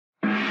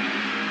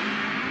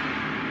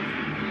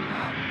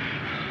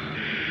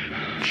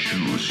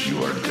Choose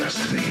your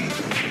destiny.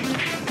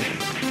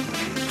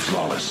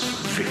 Flawless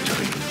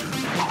victory.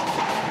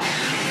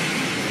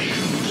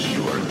 Choose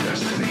your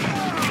destiny.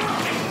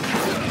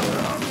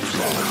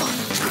 Flawless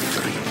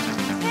victory.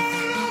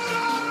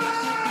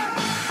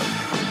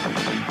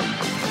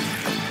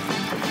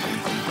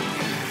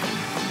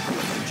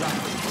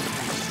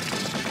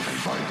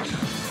 Fight.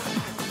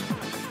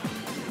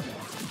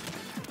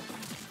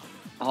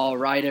 All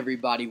right,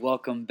 everybody,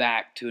 welcome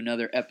back to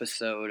another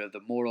episode of the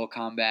Mortal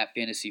Kombat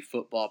Fantasy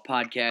Football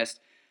Podcast.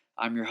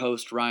 I'm your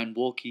host, Ryan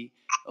Wolke,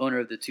 owner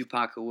of the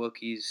Tupac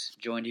Wookiees,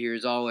 joined here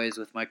as always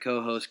with my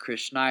co-host,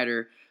 Chris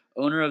Schneider,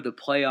 owner of the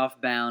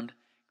playoff-bound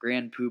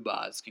Grand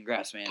Poobahs.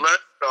 Congrats, man.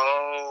 Let's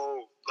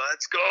go.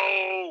 Let's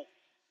go.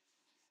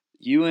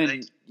 You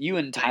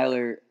and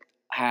Tyler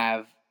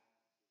have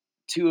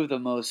two of the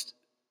most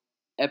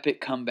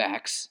epic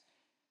comebacks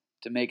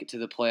to make it to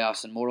the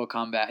playoffs in Mortal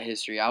Kombat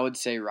history. I would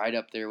say right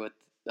up there with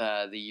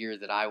the year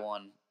that I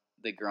won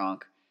the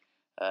Gronk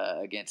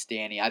against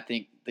Danny. I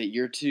think that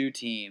your two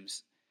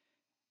teams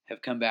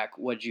have come back.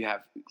 What did you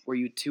have? Were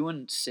you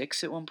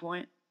 2-6 at one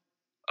point?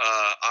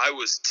 I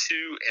was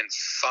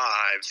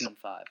 2-5. 2-5.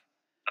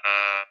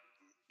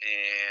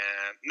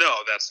 And no,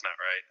 that's not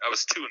right. I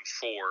was 2-4.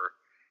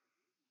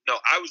 No,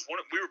 I was one.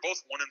 We were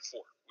both 1-4.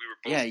 We were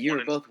both. Yeah, you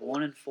were both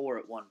 1-4. 1-4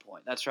 at one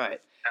point. That's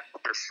right.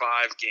 After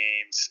 5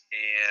 games,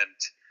 and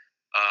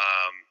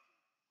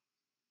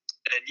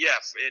yeah,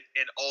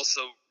 and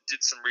also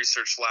did some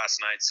research last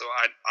night, so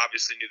I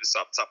obviously knew this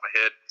off the top of my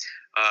head.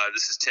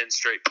 This is 10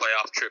 straight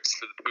playoff trips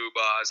for the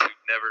Poobahs.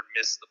 We've never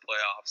missed the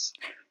playoffs.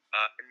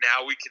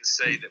 Now we can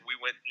say that we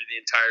went through the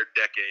entire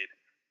decade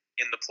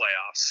in the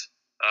playoffs.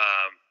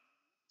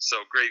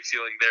 So great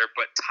feeling there.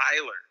 But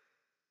Tyler,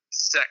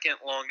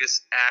 second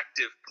longest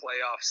active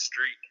playoff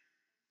streak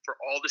for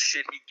all the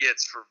shit he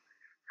gets for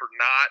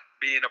not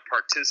being a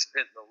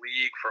participant in the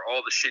league, for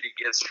all the shit he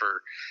gets for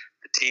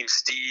the Team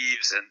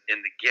Steves and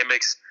the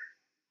gimmicks,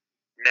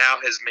 now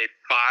has made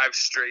 5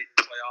 straight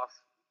playoff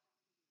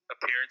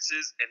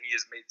appearances, and he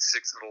has made 6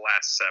 of the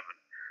last 7.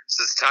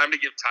 So it's time to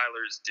give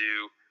Tyler his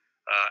due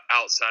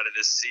outside of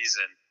this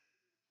season.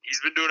 He's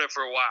been doing it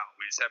for a while.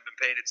 We just haven't been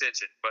paying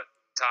attention. But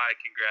Ty,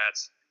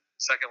 congrats.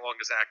 Second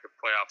longest active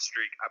playoff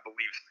streak. I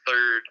believe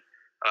third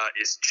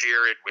is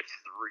Jared with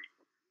 3.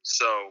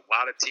 So a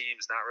lot of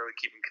teams not really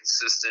keeping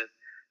consistent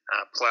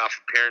playoff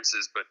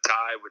appearances, but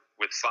Ty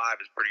with 5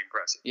 is pretty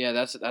impressive. Yeah,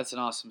 that's an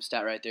awesome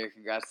stat right there.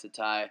 Congrats to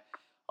Ty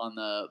on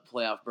the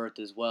playoff berth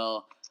as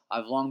well.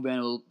 I've long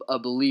been a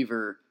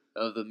believer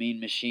of the Mean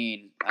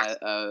Machine.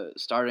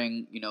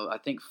 Starting, I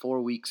think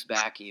 4 weeks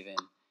back even,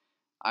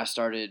 I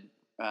started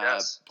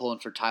pulling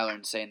for Tyler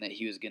and saying that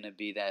he was going to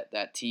be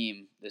that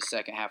team the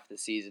second half of the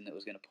season that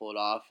was going to pull it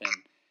off, and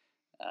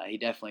he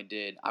definitely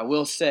did. I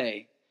will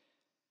say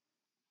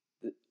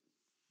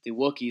the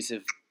Wookiees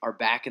are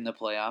back in the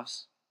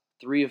playoffs.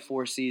 3 of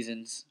 4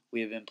 seasons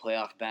we have been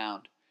playoff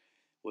bound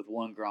with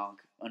one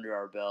Gronk under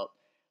our belt.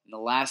 And the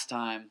last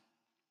time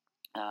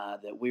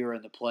that we were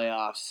in the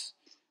playoffs,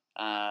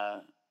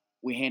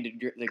 we handed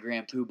the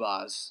Grand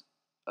Poobahs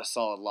a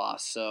solid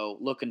loss. So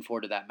looking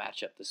forward to that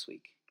matchup this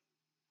week.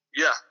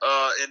 Yeah,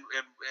 and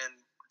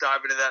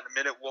dive into that in a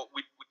minute. Well,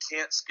 we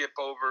can't skip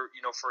over,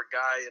 for a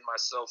guy and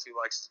myself who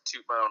likes to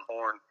toot my own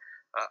horn,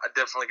 I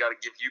definitely got to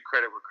give you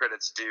credit where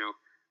credit's due.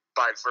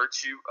 By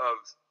virtue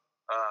of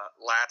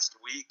last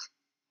week,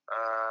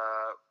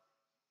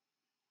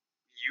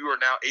 you are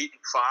now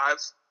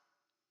 8-5,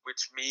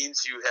 which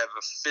means you have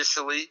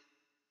officially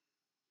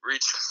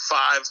reached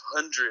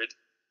 500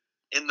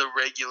 in the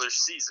regular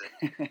season.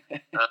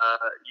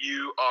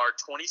 You are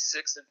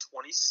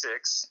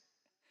 26-26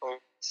 over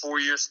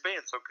 4-year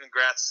span. So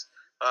congrats.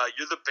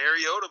 You're the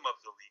Barry Odom of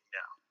the league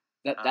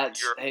now.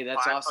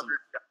 That's awesome.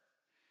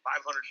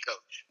 500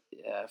 coach.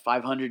 Yeah,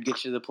 500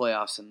 gets you to the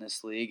playoffs in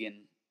this league,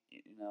 and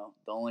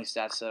the only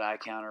stats that I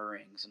count are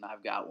rings, and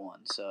I've got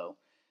one. So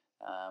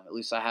at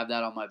least I have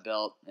that on my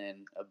belt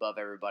and above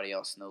everybody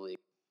else in the league.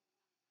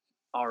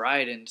 All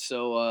right, and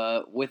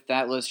so with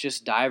that, let's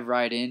just dive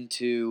right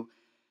into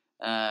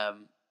a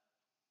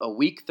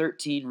Week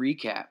 13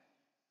 recap,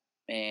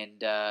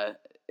 and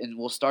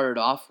we'll start it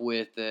off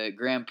with the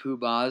Grand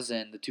Poobahs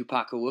and the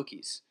Tupac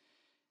Wookiees.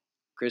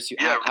 Chris,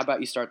 how about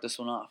you start this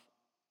one off?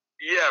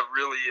 Yeah,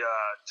 really,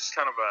 just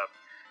kind of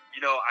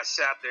I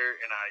sat there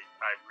and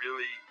I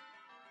really,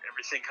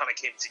 everything kind of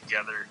came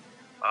together.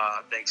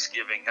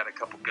 Thanksgiving had a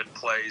couple good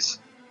plays.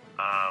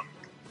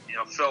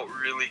 Felt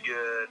really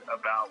good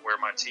about where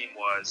my team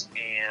was,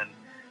 and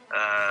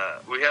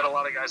we had a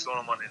lot of guys going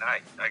on Monday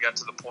night. I got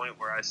to the point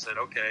where I said,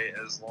 okay,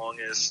 as long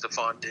as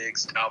Stephon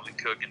Diggs, Dalvin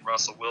Cook, and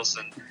Russell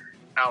Wilson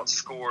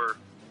outscore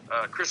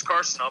Chris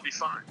Carson, I'll be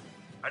fine.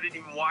 I didn't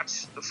even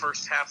watch the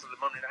first half of the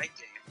Monday night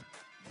game.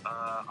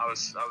 I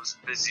was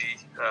busy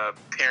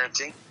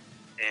parenting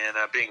and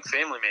being a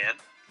family man.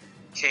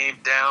 Came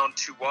down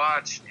to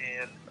watch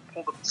and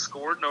pulled up the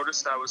score.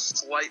 Noticed I was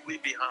slightly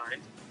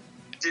behind.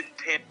 Didn't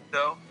panic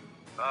though.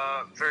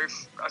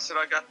 I said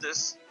I got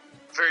this.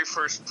 Very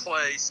first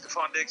play,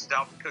 Stephon Diggs and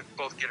Dalvin Cook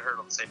both get hurt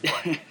on the same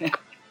play.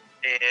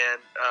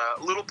 and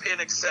a little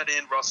panic set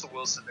in. Russell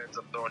Wilson ends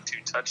up throwing 2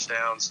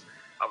 touchdowns.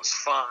 I was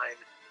fine,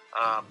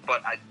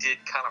 but I did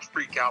kind of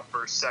freak out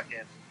for a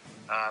second.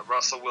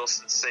 Russell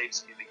Wilson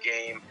saves me the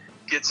game,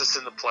 gets us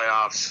in the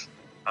playoffs,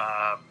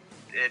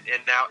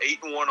 and now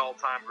 8-1 all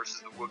time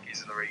versus the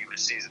Wookiees in the regular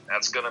season.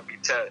 That's going to be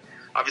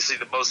obviously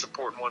the most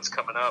important ones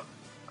coming up,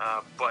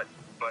 but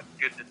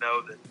good to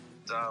know that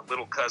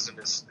little cousin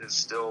is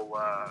still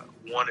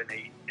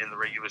 1-8 in the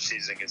regular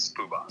season against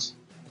the Poobahs.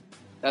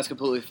 That's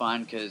completely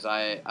fine because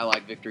I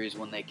like victories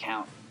when they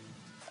count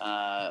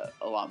a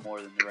lot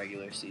more than the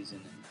regular season.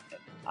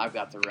 And I've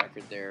got the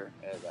record there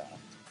at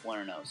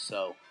 1-0.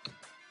 So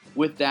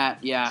with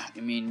that, yeah, I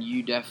mean,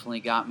 you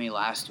definitely got me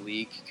last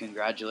week.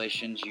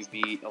 Congratulations. You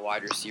beat a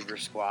wide receiver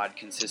squad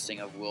consisting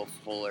of Will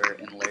Fuller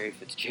and Larry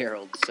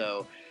Fitzgerald.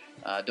 So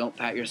don't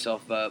pat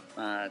yourself up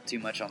too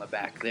much on the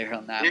back there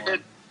on that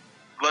one.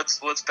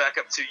 Let's back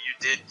up to, you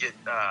did get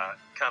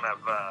kind of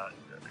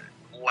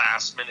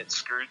last minute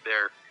screwed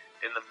there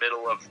in the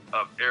middle of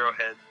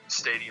Arrowhead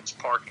Stadium's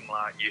parking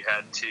lot. You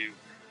had to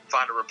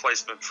find a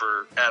replacement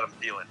for Adam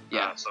Thielen.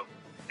 Yeah. So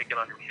thinking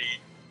on your feet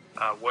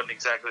wasn't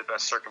exactly the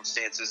best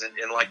circumstances. And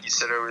like you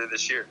said earlier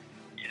this year,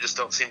 you just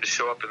don't seem to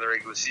show up in the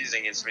regular season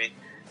against me.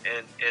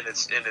 And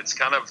it's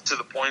kind of to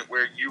the point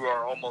where you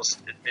are almost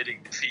admitting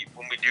defeat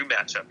when we do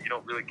match up. You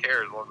don't really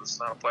care as long as it's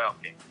not a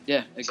playoff game.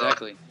 Yeah,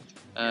 exactly.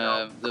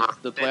 So,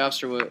 the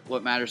playoffs are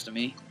what matters to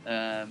me.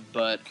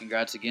 But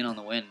congrats again on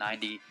the win,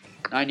 90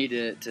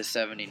 to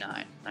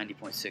 79,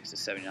 90.6 to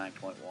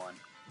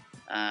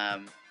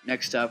 79.1.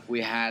 Next up,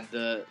 we had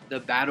the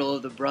Battle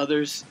of the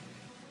Brothers,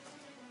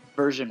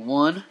 version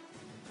 1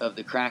 of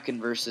the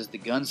Kraken versus the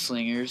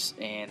Gunslingers,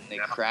 and the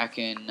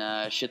Kraken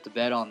shit the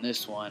bed on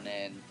this one,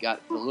 and the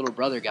little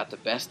brother got the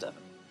best of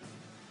him.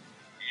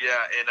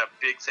 Yeah, and a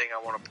big thing I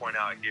want to point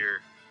out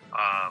here.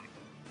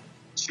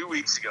 2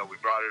 weeks ago, we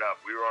brought it up.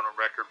 We were on a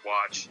record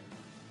watch.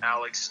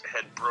 Alex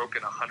had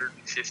broken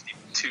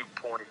 152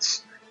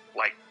 points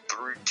like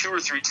 2 or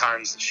 3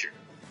 times this year.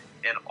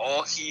 And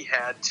all he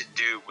had to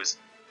do was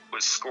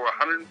score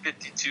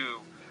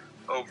 152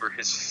 over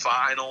his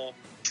final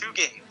 2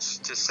 games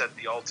to set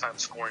the all-time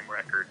scoring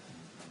record.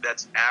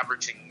 That's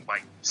averaging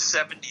like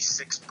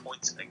 76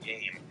 points a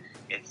game.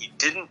 And he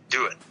didn't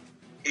do it.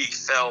 He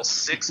fell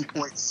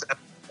 6.7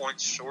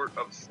 points short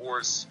of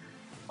Forrest's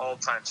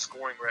all-time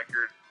scoring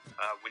record.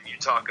 When you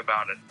talk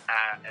about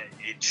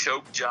a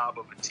choke job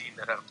of a team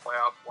that had a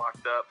playoff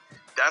locked up,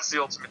 that's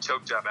the ultimate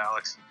choke job,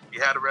 Alex.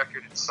 You had a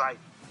record in sight,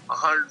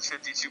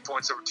 152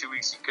 points over 2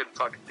 weeks. You couldn't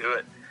fucking do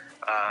it.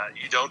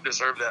 You don't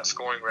deserve that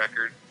scoring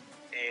record,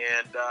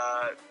 and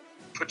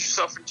put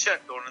yourself in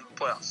check going into the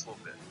playoffs a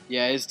little bit.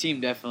 Yeah, his team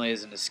definitely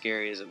isn't as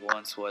scary as it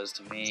once was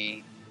to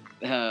me.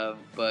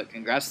 But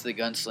congrats to the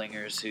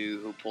Gunslingers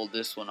who pulled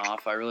this one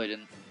off. I really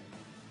didn't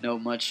know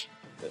much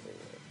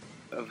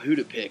of who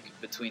to pick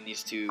between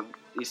these two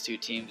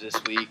teams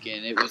this week,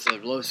 and it was a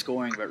low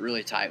scoring but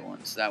really tight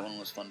one, so that one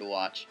was fun to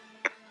watch.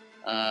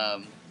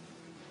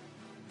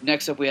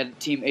 Next up, we had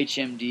Team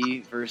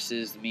HMD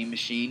versus the Mean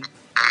Machine,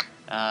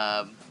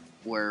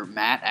 where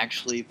Matt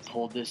actually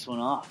pulled this one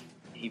off.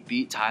 He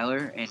beat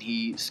Tyler, and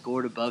he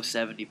scored above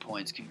 70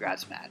 points.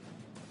 Congrats, Matt.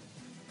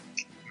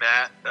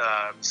 Matt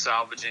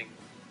salvaging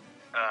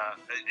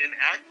and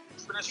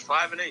finished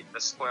 5-8.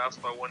 Missed playoffs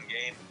by 1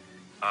 game.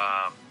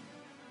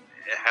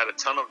 It had a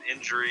ton of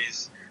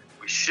injuries.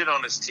 We shit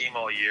on his team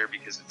all year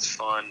because it's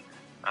fun,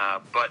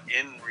 but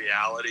in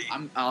reality,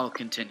 I'll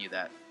continue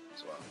that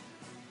as well.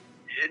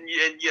 And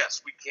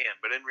yes, we can.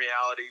 But in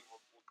reality,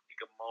 we'll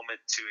take a moment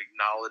to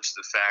acknowledge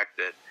the fact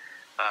that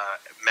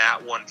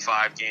Matt won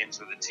 5 games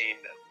with a team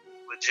that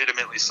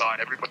legitimately saw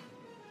everybody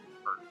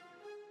hurt.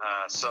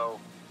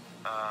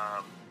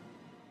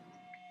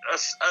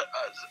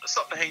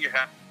 Something to hang your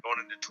hat going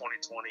into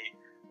 2020.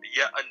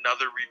 Yet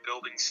another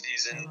rebuilding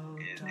season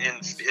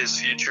in his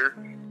future.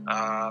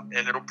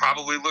 And it'll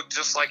probably look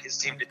just like his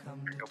team did.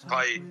 He'll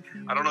probably,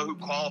 I don't know who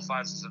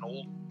qualifies as an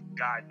old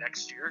guy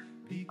next year,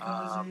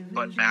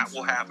 but Matt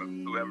will have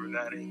him, whoever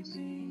that is.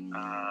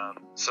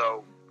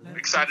 So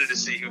excited to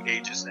see who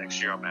ages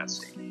next year on Matt's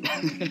team.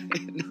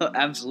 No,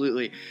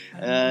 absolutely.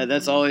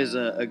 That's always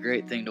a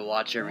great thing to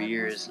watch every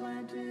year is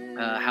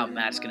how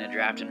Matt's going to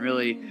draft. And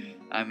really,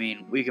 I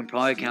mean, we can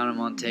probably count him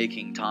on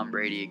taking Tom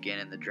Brady again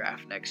in the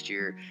draft next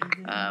year.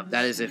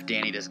 That is if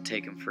Danny doesn't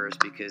take him first,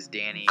 because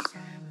Danny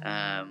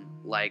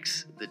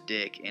likes the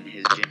dick in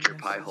his ginger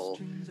pie hole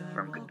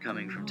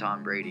coming from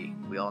Tom Brady.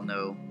 We all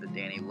know that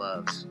Danny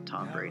loves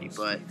Tom Brady,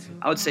 but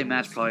I would say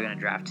Matt's probably going to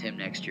draft him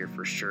next year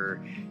for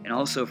sure. And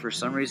also, for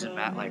some reason,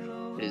 Matt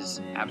is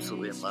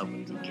absolutely in love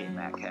with DK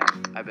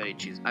Metcalf. I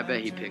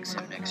bet he picks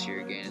him next year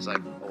again as like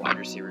a wide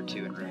receiver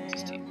 2 and runs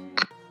his team.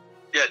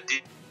 Yeah,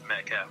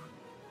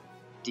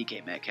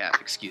 DK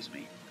Metcalf, excuse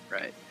me.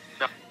 Right.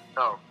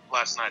 No,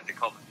 last night they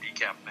called him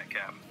Decaf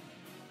Metcalf.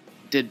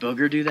 Did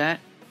Booger do that?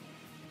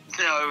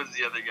 No, it was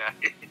the other guy.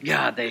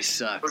 God, they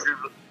suck.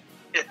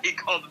 Yeah, he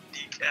called him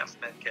Decaf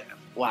Metcalf.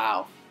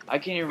 Wow. I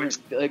can't even remember,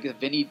 like a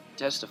Vinny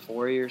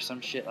Testafori or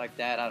some shit like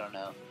that. I don't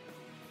know.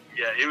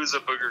 Yeah, it was a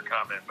booger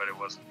comment, but it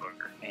wasn't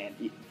booger.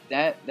 And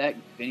that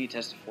Vinny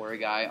Testaverde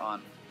guy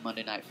on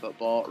Monday Night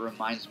Football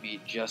reminds me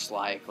just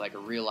like a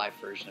real life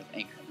version of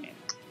Anchorman.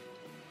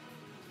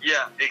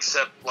 Yeah,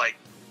 except like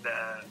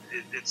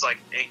it's like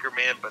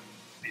Anchorman, but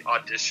the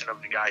audition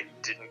of the guy who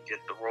didn't get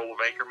the role of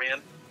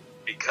Anchorman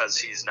because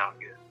he's not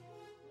good.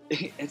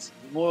 It's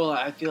more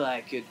like, I feel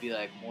like it could be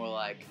like more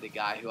like the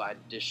guy who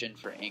auditioned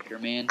for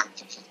Anchorman,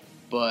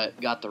 but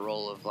got the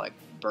role of like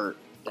Bert,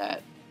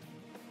 that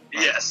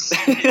Yes,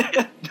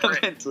 the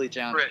mentally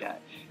challenged guy.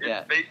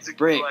 Yeah,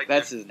 Brick, like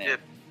that's his name.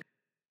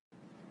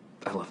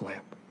 I love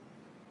lamp.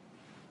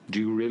 Do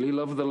you really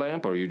love the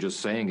lamp, or are you just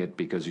saying it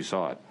because you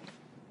saw it?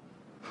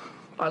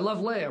 I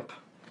love lamp.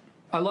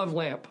 I love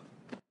lamp.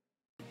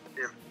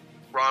 If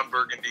Ron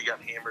Burgundy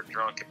got hammered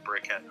drunk and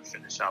Brick had to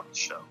finish out the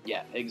show.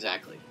 Yeah,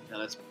 exactly.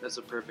 No, that's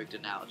a perfect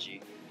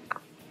analogy.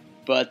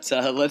 But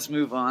let's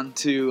move on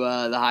to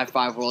the High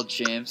Five World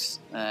Champs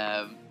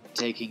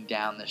taking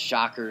down the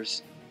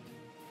Shockers.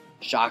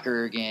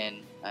 Shocker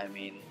again. I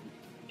mean,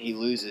 he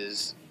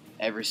loses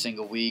every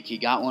single week. He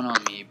got one on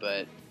me,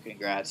 but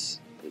congrats.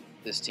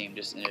 This team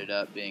just ended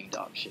up being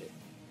dog shit.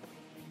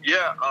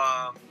 Yeah,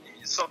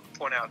 something to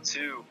point out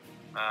too.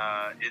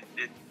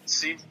 It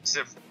seems as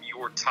if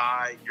your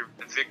tie,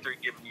 the victory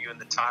given you in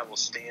the tie, will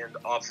stand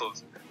off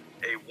of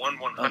a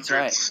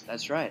 1/100.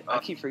 That's right. I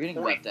keep forgetting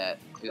about that.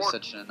 It was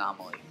such an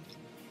anomaly.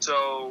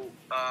 So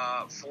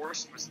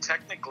Forrest was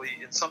technically,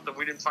 in something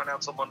we didn't find out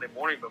until Monday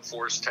morning, but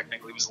Forrest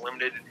technically was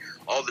eliminated.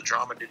 All the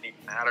drama didn't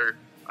even matter.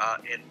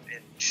 And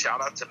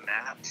shout out to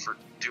Matt for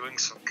doing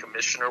some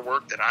commissioner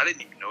work that I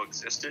didn't even know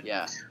existed.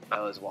 Yeah,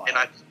 that was wild. And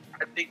I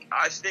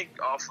think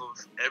off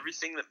of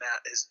everything that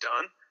Matt has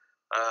done,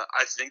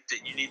 I think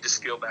that you need to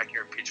scale back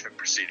your impeachment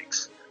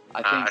proceedings.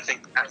 I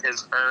think Matt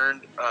has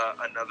earned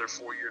another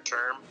 4-year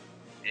term,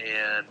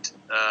 and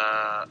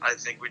I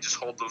think we just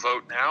hold the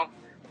vote now.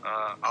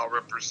 I'll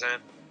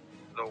represent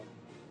the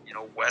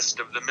west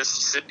of the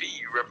Mississippi.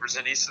 You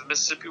represent east of the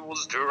Mississippi. We'll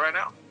just do it right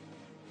now.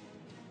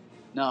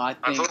 No,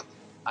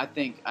 I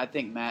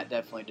think Matt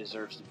definitely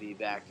deserves to be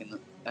back in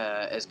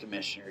as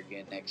commissioner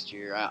again next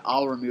year.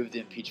 I'll remove the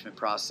impeachment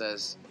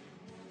process.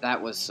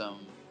 That was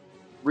some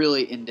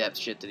really in-depth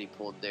shit that he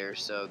pulled there.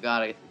 So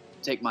gotta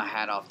take my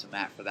hat off to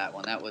Matt for that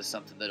one. That was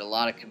something that a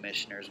lot of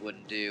commissioners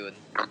wouldn't do, and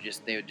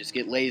they would just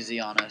get lazy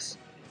on us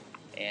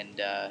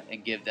and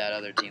give that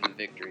other team the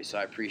victory. So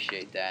I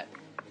appreciate that.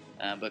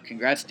 But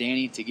congrats,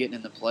 Danny, to getting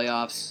in the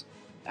playoffs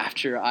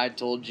after I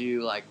told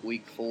you like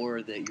week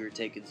 4 that you were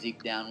taking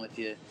Zeke down with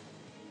you.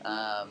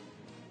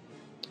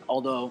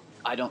 Although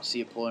I don't see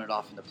it pulling it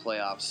off in the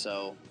playoffs,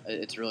 so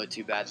it's really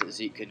too bad that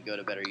Zeke couldn't go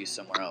to better use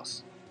somewhere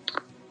else.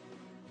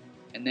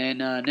 And then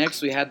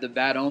next we had the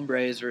Bad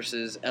Hombres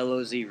versus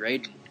LOZ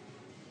Raiden.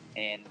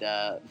 And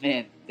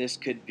man, this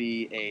could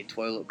be a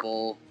toilet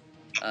bowl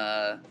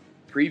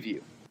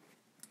preview.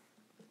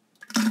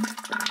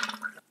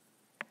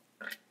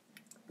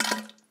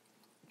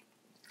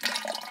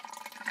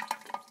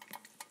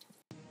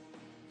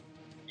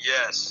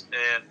 Yes,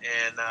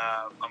 and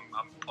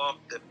I'm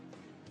pumped that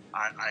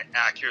I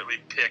accurately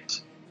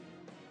picked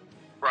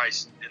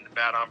Bryce in the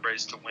Bad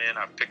Hombres to win.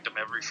 I've picked them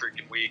every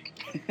freaking week.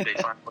 They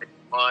finally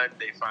won.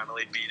 They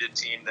finally beat a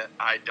team that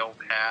I don't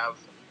have.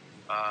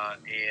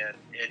 And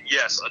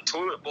yes, a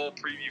toilet bowl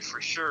preview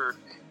for sure.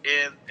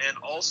 And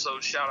also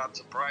shout out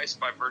to Bryce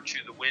by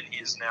virtue of the win.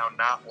 He is now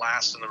not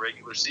last in the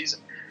regular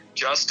season.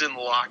 Justin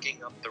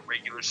locking up the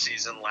regular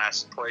season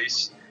last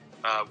place,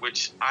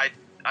 which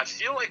I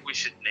feel like we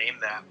should name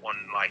that one,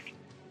 like,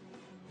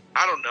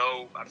 I don't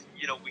know,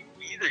 we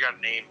either got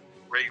to name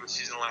regular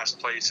season last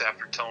place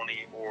after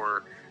Tony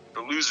or the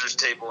losers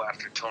table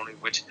after Tony,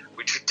 which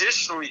we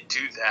traditionally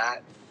do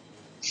that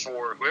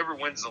for whoever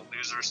wins the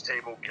losers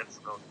table gets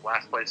the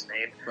last place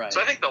name. Right.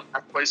 So I think the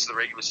last place of the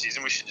regular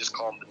season, we should just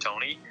call him the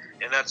Tony,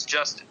 and that's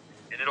Justin.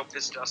 And it'll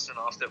piss Justin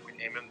off that we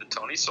name him the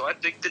Tony, so I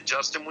think that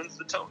Justin wins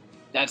the Tony.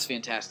 That's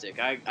fantastic.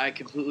 I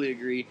completely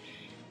agree.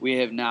 We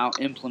have now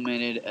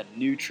implemented a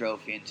new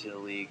trophy into the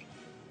league.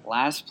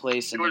 Last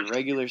place in the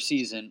regular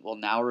season will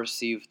now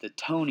receive the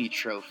Tony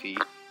Trophy.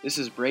 This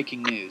is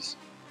breaking news.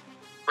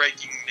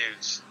 Breaking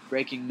news.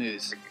 Breaking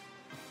news.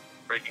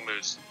 Breaking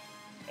news.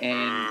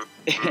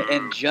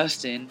 And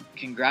Justin,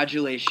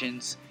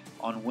 congratulations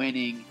on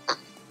winning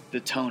the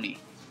Tony.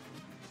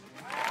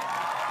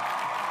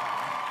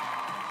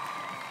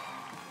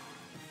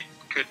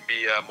 Couldn't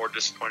be more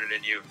disappointed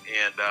in you,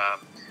 and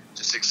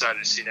just excited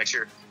to see next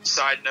year.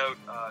 Side note,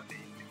 the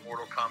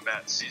Mortal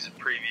Kombat season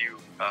preview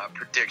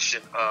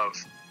prediction of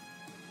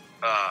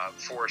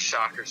 4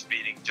 Shockers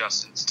beating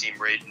Justin's team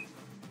Raiden,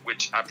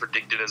 which I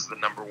predicted as the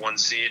number 1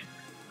 seed.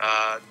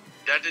 That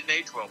didn't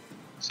age well,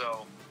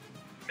 so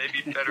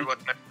maybe better luck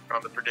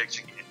on the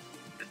prediction game.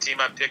 The team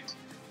I picked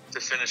to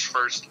finish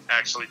first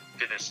actually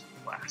finished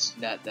last.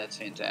 That's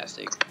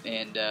fantastic.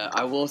 And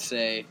I will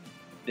say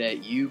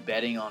that you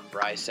betting on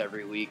Bryce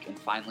every week and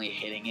finally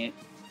hitting it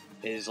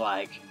is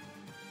like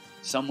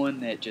someone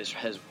that just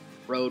has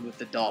rode with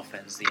the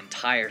Dolphins the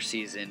entire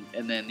season,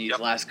 and then these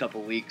last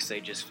couple weeks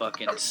they just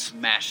fucking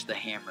smashed the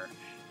hammer.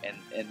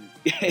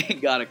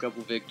 and got a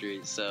couple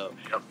victories. So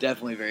Yep.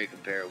 definitely very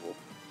comparable.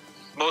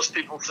 Most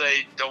people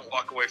say don't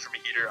walk away from a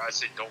heater. I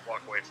say don't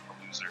walk away from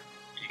a loser.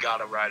 You got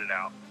to ride it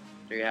out.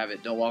 There you have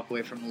it. Don't walk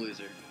away from the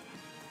loser.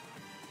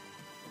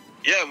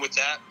 Yeah, and with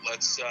that,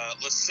 let's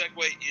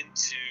segue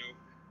into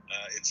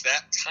it's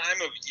that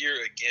time of year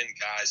again,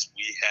 guys.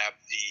 We have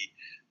the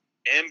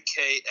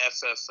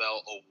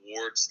MKFFL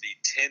Awards,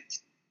 the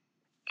 10th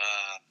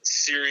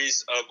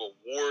series of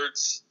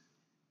awards.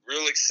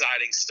 Real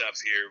exciting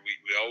stuff here.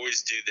 We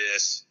always do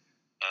this,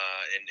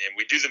 and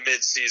we do the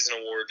mid-season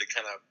award to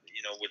kind of,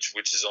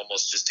 which is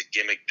almost just a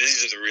gimmick.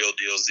 These are the real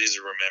deals. These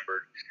are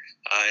remembered,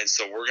 and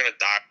so we're going to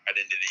dive right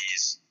into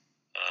these.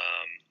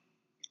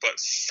 But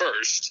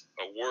first,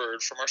 a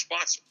word from our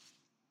sponsor.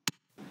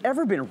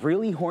 Ever been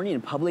really horny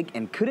in public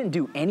and couldn't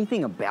do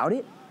anything about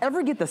it?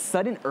 Ever get the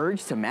sudden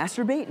urge to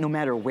masturbate no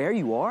matter where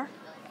you are?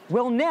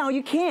 Well, now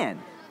you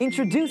can.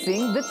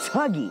 Introducing the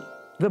Tuggy,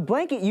 the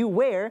blanket you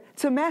wear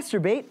to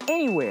masturbate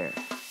anywhere.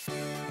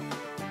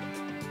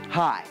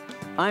 Hi,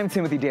 I'm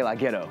Timothy De La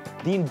Ghetto,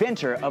 the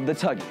inventor of the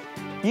Tuggy.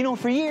 You know,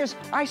 for years,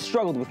 I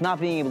struggled with not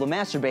being able to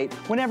masturbate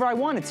whenever I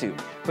wanted to.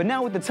 But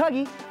now with the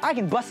Tuggy, I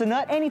can bust a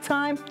nut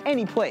anytime,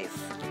 any place.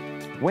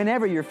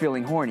 Whenever you're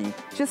feeling horny,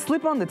 just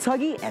slip on the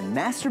Tuggy and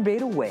masturbate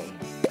away.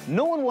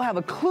 No one will have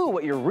a clue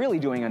what you're really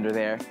doing under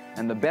there.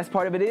 And the best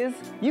part of it is,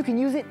 you can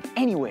use it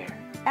anywhere.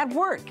 At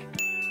work,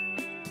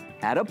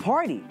 at a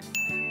party,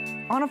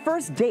 on a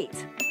first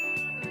date.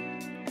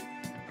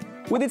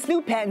 With its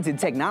new patented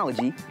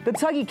technology, the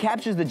Tuggy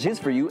captures the jizz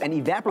for you and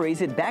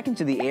evaporates it back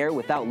into the air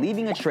without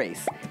leaving a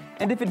trace.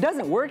 And if it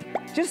doesn't work,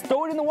 just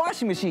throw it in the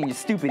washing machine, you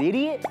stupid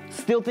idiot.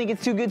 Still think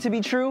it's too good to be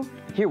true?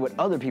 Hear what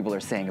other people are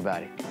saying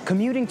about it.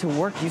 Commuting to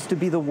work used to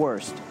be the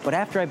worst, but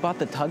after I bought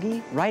the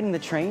Tuggy, riding the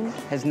train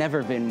has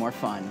never been more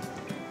fun.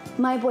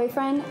 My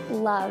boyfriend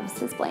loves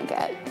his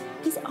blanket.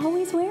 He's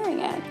always wearing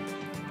it,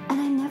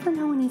 and I never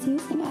know when he's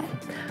using it.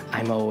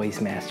 I'm always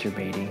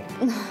masturbating.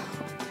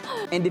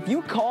 And if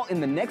you call in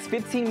the next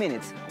 15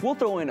 minutes, we'll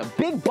throw in a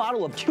big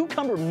bottle of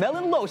cucumber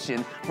melon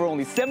lotion for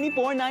only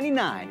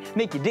 $74.99.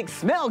 Make your dick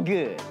smell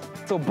good.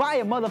 So buy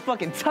a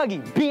motherfucking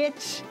Tuggy,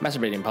 bitch!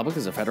 Masturbating in public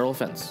is a federal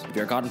offense. If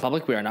you're caught in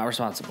public, we are not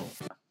responsible.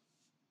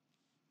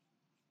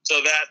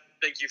 So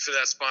thank you for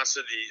that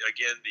sponsor. The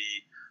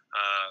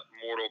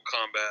Mortal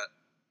Kombat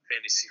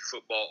Fantasy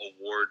Football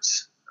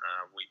Awards.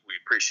 We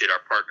appreciate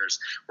our partners.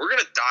 We're going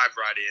to dive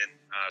right in.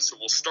 So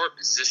we'll start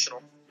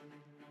positional.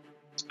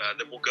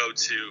 Then we'll go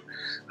to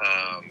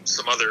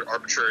some other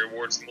arbitrary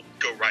awards, and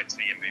we'll go right to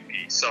the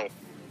MVP. So,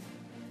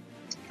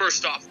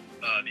 first off,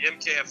 the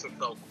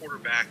MKFFL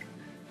Quarterback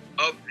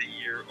of the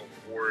Year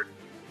Award.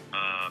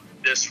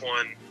 This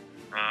one,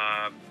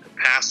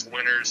 past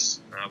winners,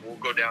 we'll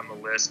go down the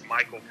list.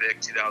 Michael Vick,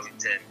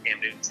 2010,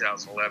 Cam Newton,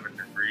 2011,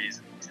 Drew Brees,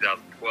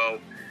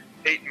 2012,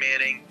 Peyton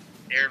Manning,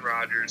 Aaron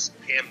Rodgers,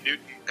 Cam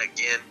Newton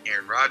again,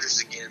 Aaron Rodgers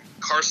again,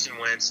 Carson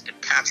Wentz, and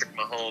Patrick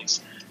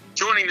Mahomes.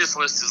 Joining this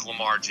list is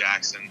Lamar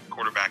Jackson,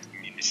 quarterback of the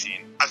Mean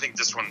Machine. I think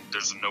this one,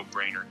 there's a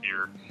no-brainer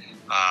here.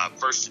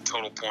 First in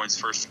total points,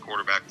 first in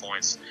quarterback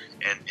points,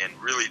 and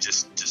really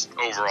just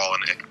overall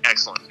an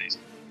excellent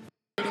season.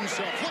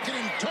 Himself, look at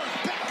him turn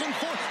back and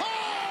forth.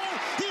 Oh,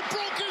 he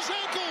broke his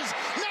ankles.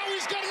 Now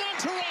he's got an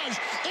entourage,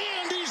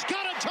 and he's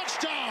got a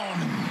touchdown.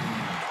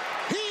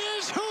 He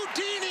is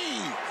Houdini.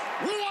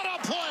 What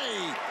a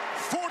play.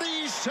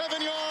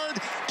 47-yard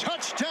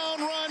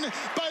touchdown run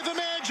by the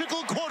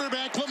magical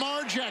quarterback,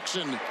 Lamar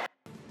Jackson.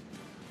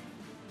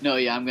 No,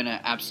 yeah, I'm going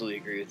to absolutely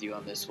agree with you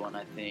on this one.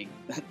 I think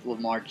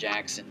Lamar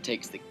Jackson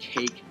takes the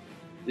cake.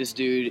 This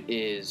dude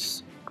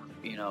is,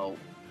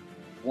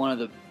 one of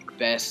the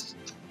best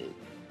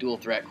dual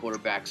threat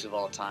quarterbacks of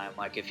all time.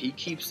 Like, if he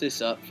keeps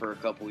this up for a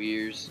couple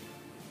years,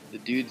 the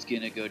dude's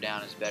going to go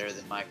down as better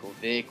than Michael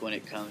Vick when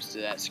it comes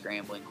to that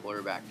scrambling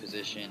quarterback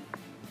position.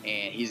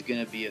 And he's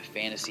going to be a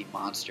fantasy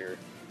monster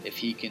if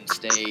he can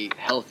stay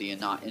healthy and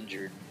not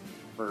injured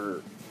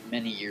for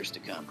many years to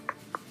come.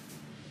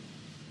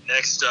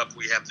 Next up,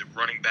 we have the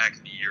Running Back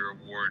of the Year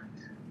Award,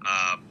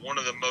 one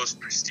of the most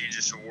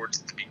prestigious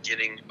awards at the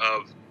beginning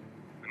of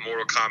the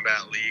Mortal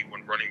Kombat League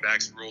when running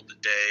backs ruled the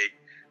day.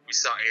 We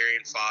saw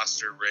Arian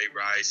Foster, Ray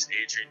Rice,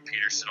 Adrian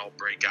Peterson all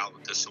break out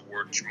with this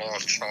award. Jamal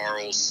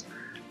Charles,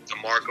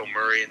 DeMarco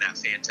Murray in that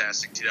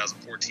fantastic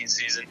 2014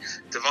 season.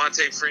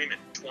 Devontae Freeman,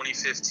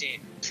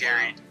 2015,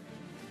 carried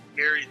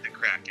the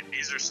Kraken.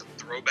 These are some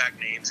throwback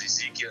names.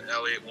 Ezekiel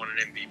Elliott won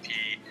an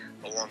MVP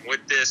along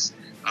with this.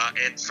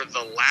 And for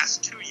the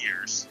last 2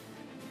 years,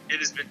 it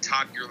has been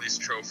Todd Gurley's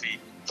trophy.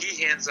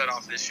 He hands that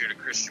off this year to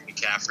Christian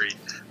McCaffrey,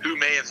 who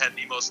may have had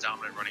the most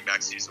dominant running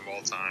back season of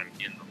all time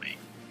in the league.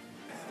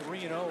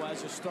 3-0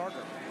 as a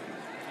starter.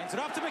 Hands it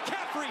off to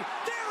McCaffrey.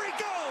 There he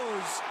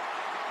goes!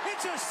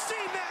 It's a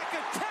C-Mac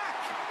attack!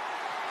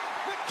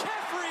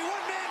 McCaffrey,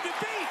 one man to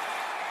beat!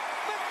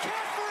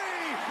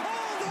 McCaffrey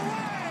all the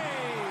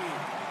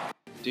way!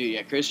 Dude,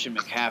 yeah, Christian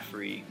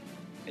McCaffrey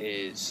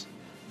is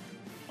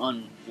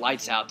on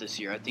lights out this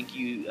year. I think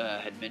you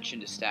had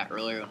mentioned a stat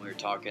earlier when we were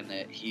talking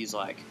that he's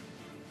like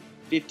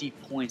 50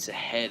 points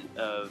ahead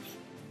of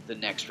the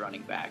next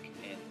running back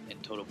in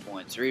total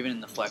points, or even in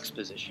the flex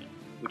position,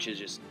 which is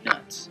just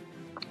nuts.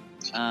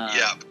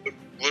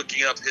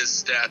 Looking up his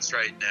stats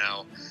right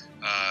now,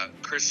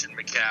 Christian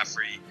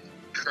McCaffrey,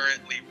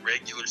 currently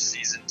regular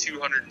season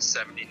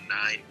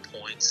 279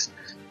 points.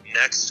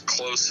 Next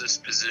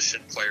closest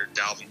position player,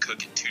 Dalvin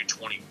Cook at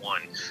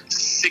 221.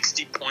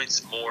 60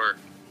 points more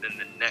than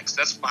the next.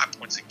 That's 5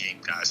 points a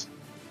game, guys.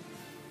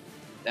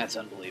 That's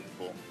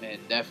unbelievable, and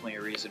definitely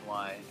a reason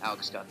why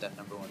Alex got that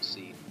number 1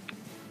 seed.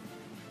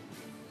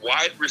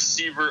 Wide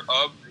receiver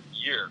of the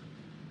year.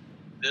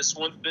 This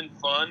one's been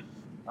fun.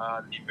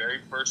 The very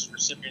first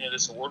recipient of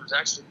this award was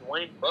actually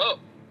Dwayne Bowe.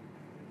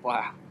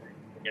 Wow.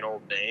 An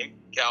old name.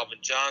 Calvin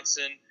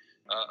Johnson,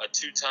 a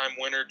 2-time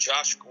winner.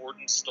 Josh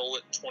Gordon stole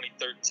it in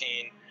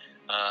 2013.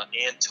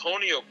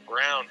 Antonio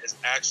Brown has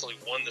actually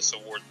won this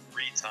award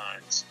 3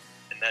 times,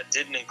 and that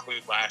didn't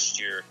include last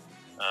year.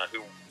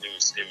 It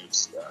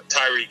was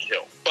Tyreek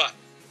Hill. But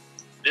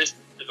this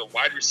is a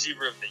wide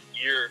receiver of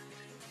the year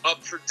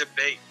up for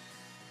debate.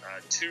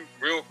 2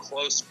 real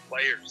close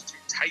players, 2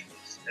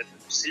 titans at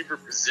the receiver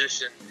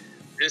position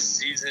this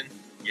season.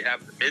 You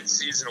have the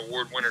midseason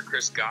award winner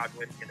Chris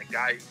Godwin and a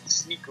guy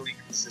who's sneakily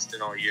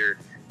consistent all year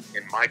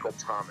in Michael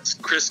Thomas.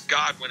 Chris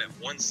Godwin at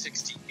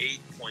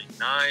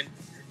 168.9,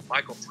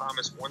 Michael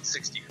Thomas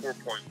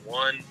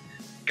 164.1.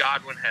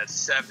 Godwin has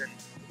 7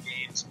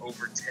 games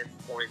over 10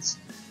 points.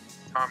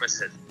 Thomas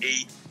has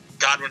 8.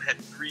 Godwin had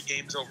 3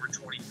 games over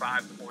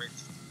 25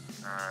 points.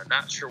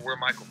 Not sure where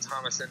Michael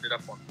Thomas ended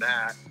up on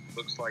that.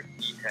 Looks like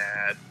he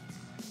had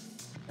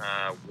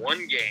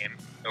 1 game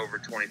over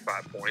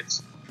 25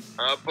 points.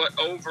 But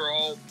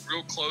overall,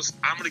 real close.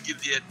 I'm going to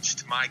give the edge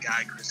to my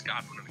guy, Chris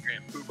Godwin of the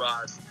Grand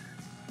Poobahs.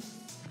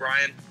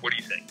 Brian, what do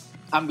you think?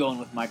 I'm going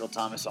with Michael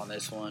Thomas on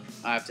this one.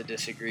 I have to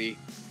disagree.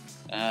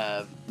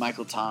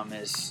 Michael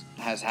Thomas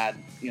has had,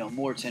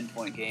 more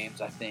 10-point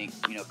games. I think,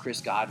 Chris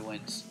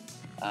Godwin's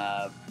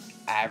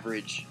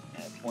average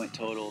point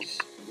totals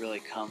really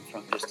come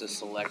from just a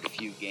select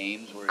few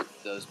games where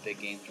those big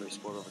games where he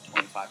scored over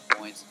 25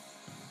 points.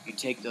 You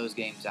take those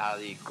games out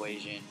of the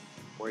equation,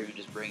 or even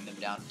just bring them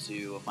down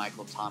to a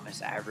Michael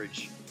Thomas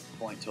average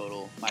point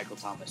total, Michael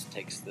Thomas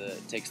takes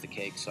the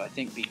cake. So I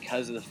think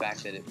because of the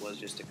fact that it was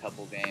just a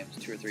couple games,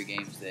 2 or 3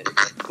 games that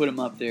put him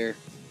up there,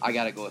 I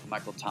got to go with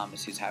Michael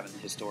Thomas, who's having the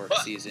historic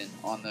season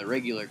on the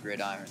regular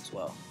gridiron as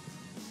well.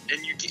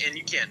 And you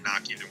can't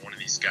knock either one of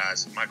these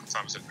guys. Michael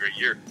Thomas had a great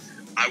year.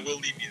 I will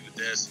leave you with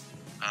this.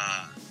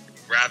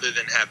 Rather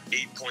than have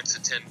 8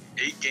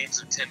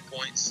 games of 10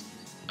 points,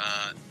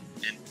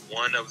 and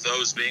one of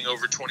those being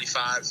over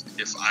 25,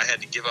 if I had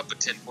to give up a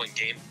 10-point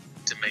game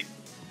to make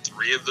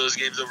 3 of those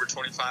games over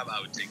 25, I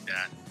would take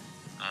that.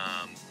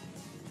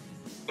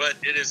 But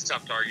it is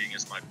tough to argue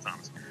against Michael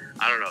Thomas.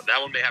 I don't know. That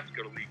one may have to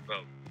go to league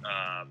vote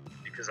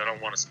because I don't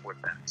want to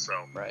split that. So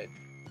right.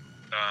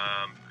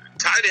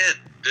 Tight end.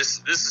 This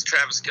is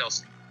Travis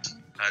Kelce.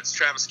 It's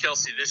Travis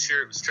Kelce this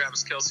year. It was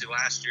Travis Kelce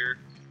last year.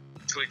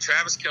 Between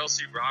Travis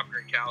Kelce, Rob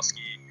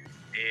Gronkowski,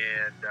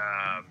 and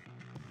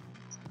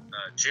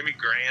Jimmy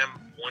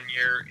Graham one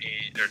year,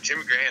 or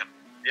Jimmy Graham,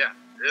 yeah,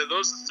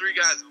 those are the 3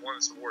 guys that won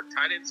this award.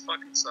 Tight ends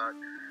fucking suck.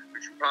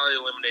 We should probably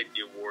eliminate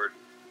the award.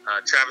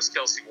 Travis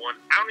Kelce won.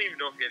 I don't even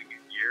know if he had a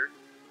good year.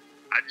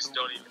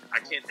 I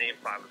can't name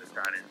 5 of the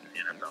tight ends in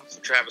the NFL. So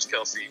Travis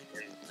Kelce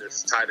in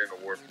this tight end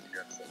award for the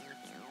NFL.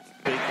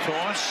 Big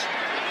toss,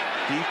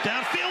 deep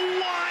downfield,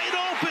 wide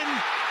open.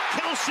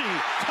 Kelce,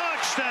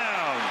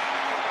 touchdown.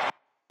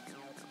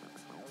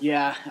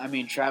 Yeah, I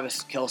mean,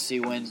 Travis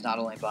Kelce wins not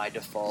only by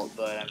default,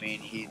 but I mean,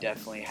 he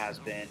definitely has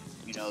been,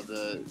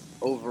 the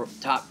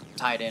top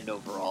tight end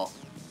overall.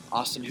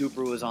 Austin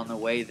Hooper was on the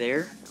way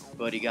there,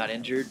 but he got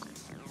injured.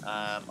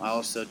 I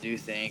also do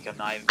think, I'm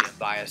not even being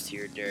biased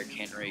here, Derrick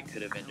Henry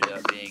could have ended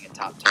up being a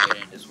top tight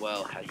end as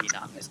well had he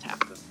not missed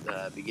half of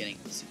the beginning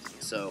of the season.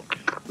 So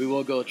we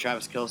will go with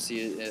Travis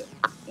Kelce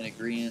in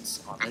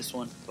agreement on this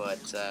one,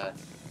 but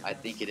I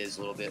think it is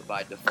a little bit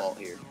by default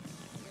here.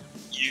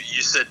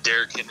 You said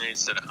Derrick Henry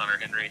instead of Hunter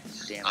Henry.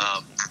 Damn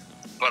it.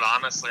 But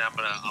honestly, I'm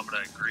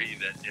gonna agree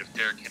that if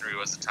Derrick Henry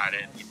was a tight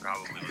end, he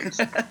probably would.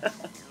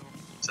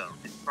 So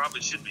it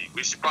probably should be.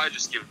 We should probably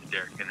just give it to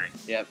Derrick Henry.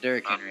 Yeah,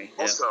 Derrick Henry.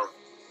 Also,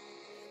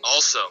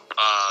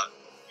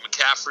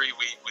 McCaffrey,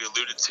 we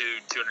alluded to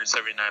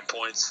 279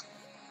 points.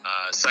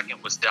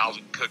 Second was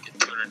Dalvin Cook at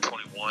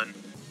 221.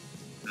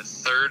 The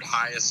 3rd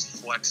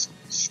highest flex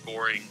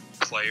scoring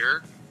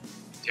player,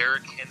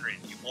 Derrick Henry,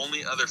 the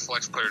only other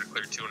flex player to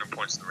clear 200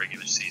 points in the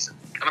regular season.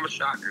 Kind of a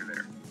shocker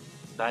there.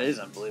 That is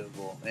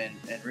unbelievable. And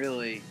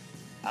really,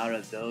 out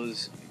of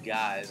those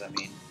guys, I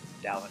mean,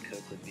 Dalvin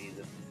Cook would be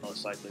the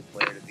most likely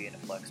player to be in a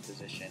flex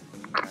position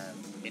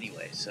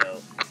anyway.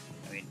 So,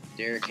 I mean,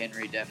 Derrick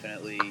Henry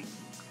definitely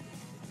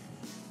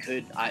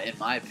could, in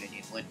my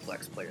opinion, win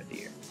flex player of the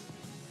year.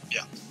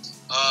 Yeah.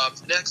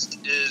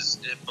 Next is,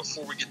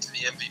 before we get to the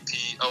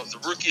MVP,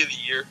 the rookie of the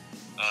year.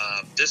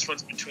 This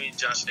one's between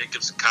Josh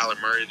Jacobs and Kyler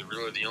Murray. They're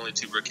really the only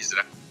 2 rookies that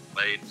I've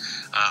played.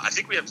 I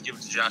think we have to give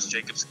it to Josh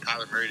Jacobs.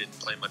 Kyler Murray didn't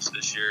play much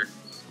this year.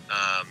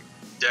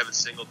 Devin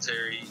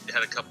Singletary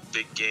had a couple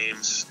big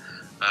games.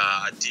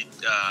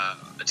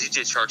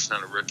 DJ Chark's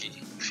not a rookie.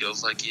 He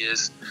feels like he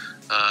is.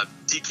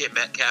 DK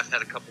Metcalf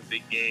had a couple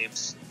big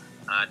games.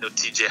 I know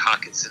TJ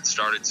Hawkinson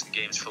started some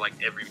games for like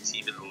every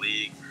team in the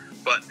league.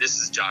 But this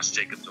is Josh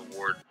Jacobs'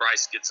 award.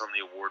 Bryce gets on the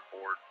award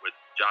board with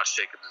Josh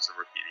Jacobs as a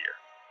rookie of the year.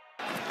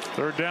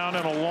 Third down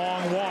and a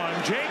long one.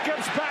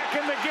 Jacobs back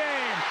in the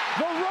game.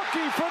 The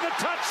rookie for the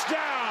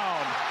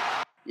touchdown.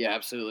 Yeah,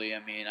 absolutely. I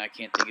mean, I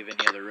can't think of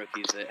any other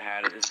rookies that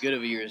had as good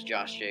of a year as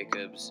Josh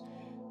Jacobs,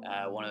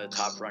 one of the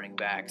top running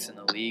backs in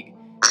the league,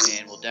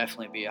 and will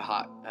definitely be a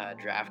hot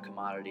draft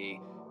commodity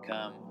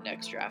come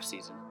next draft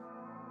season.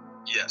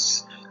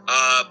 Yes.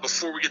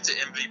 Before we get to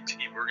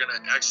MVP, we're going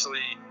to actually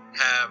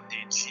have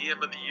a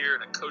GM of the Year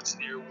and a Coach of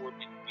the Year award.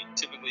 We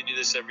typically do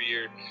this every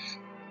year.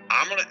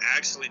 I'm going to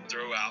actually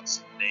throw out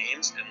some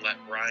names and let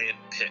Ryan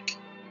pick.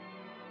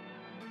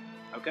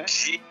 Okay.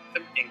 GM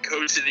and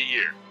Coach of the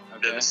Year.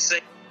 Okay. They're the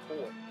same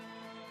four.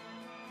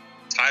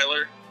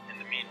 Tyler and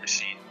the Mean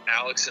Machine,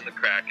 Alex and the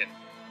Kraken,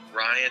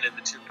 Ryan and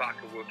the Tupac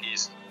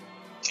Wookiees,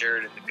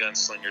 Jared and the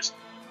Gunslingers.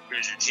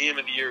 Who's your GM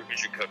of the Year?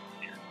 Who's your Coach of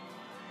the Year?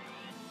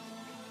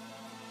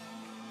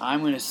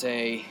 I'm going to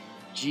say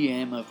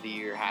GM of the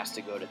Year has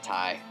to go to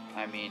Ty.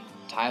 I mean,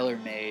 Tyler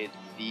made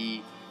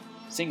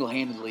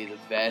single-handedly the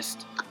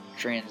best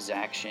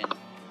transaction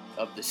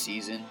of the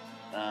season,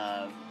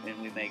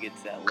 and we may get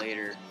to that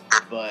later.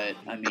 But,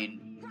 I mean,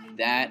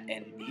 that,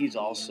 and he's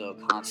also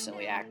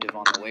constantly active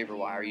on the waiver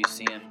wire. You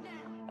see him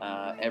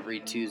every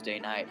Tuesday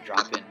night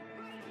dropping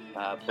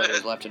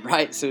players left and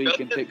right so he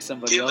can pick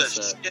somebody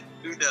else up.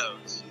 Who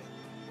knows?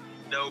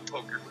 No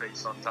poker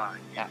face on Ty.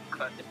 Yeah.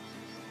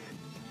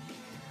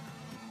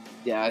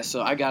 Yeah,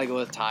 so I got to go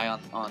with Ty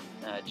on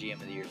GM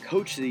of the Year.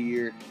 Coach of the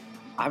Year,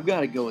 I've got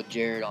to go with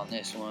Jared on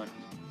this one.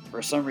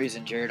 For some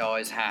reason, Jared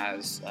always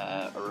has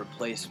a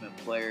replacement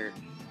player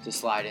to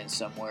slide in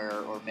somewhere,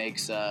 or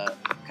makes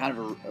kind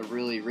of a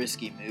really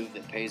risky move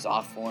that pays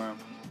off for him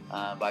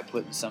by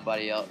putting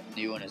somebody else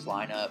new in his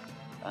lineup.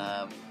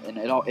 And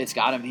it's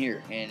got him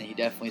here, and he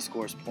definitely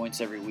scores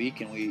points every week.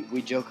 And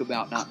we joke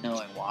about not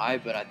knowing why,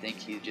 but I think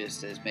he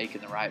just is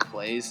making the right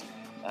plays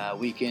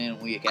week in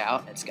and week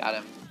out. It's got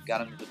him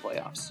to the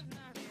playoffs.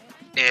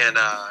 And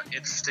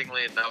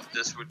interestingly enough,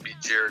 this would be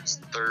Jared's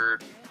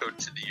third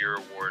Coach of the Year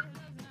award,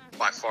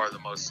 by far the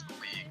most in the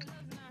league.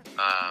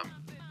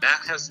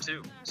 Matt has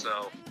two,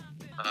 so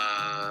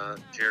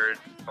Jared,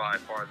 by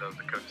far the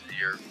Coach of the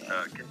Year,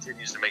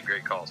 continues to make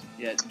great calls.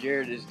 Yeah,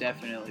 Jared is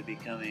definitely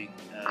becoming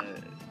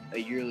a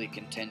yearly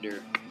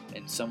contender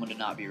and someone to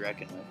not be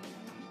reckoned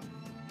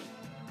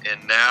with.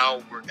 And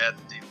now we're at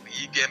the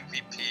league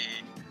MVP,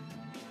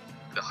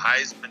 the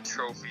Heisman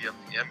Trophy of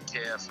the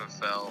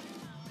MKFFL.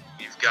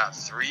 We've got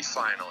three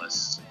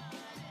finalists.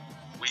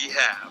 We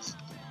have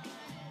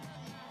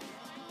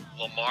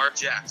Lamar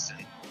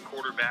Jackson,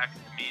 quarterback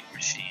of the Mean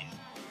Machine.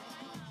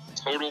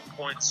 Total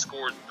points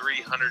scored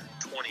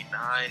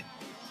 329,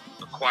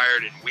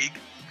 acquired in week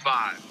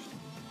 5.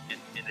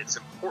 And it's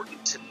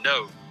important to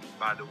note,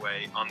 by the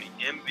way, on the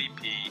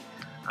MVP,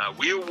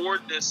 we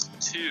award this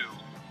to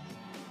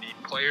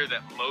the player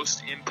that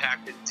most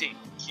impacted the team.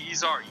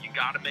 Keys are, you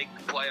got to make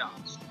the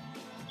playoffs.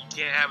 You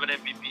can't have an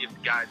MVP if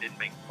the guy didn't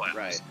make the playoffs.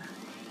 Right.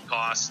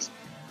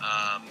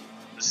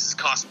 This has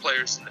cost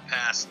players in the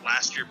past.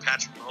 Last year,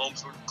 Patrick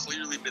Mahomes would have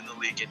clearly been the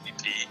league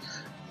MVP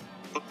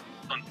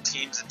on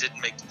teams that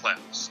didn't make the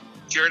playoffs.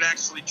 Jared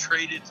actually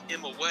traded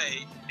him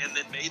away and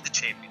then made the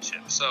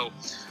championship. So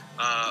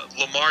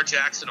Lamar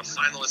Jackson, a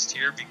finalist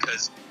here,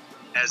 because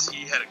as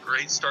he had a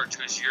great start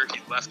to his year, he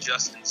left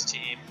Justin's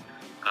team.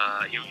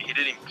 He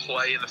didn't even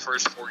play in the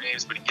first 4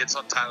 games, but he gets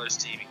on Tyler's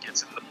team. He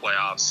gets into the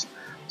playoffs.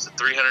 So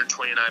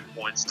 329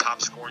 points,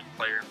 top scoring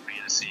player in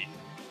fantasy.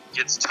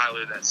 Gets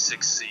Tyler that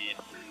 6th seed.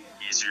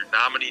 He's your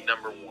nominee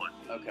number 1.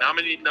 Okay.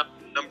 Nominee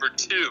number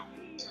 2,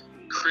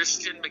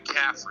 Christian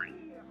McCaffrey.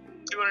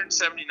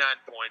 279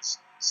 points,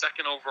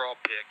 2nd overall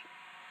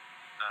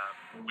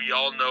pick. We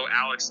all know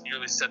Alex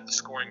nearly set the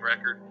scoring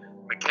record.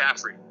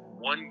 McCaffrey,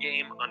 1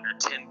 game under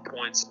 10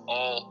 points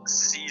all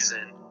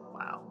season.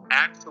 Wow.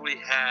 Actually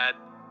had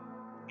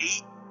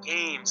 8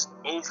 games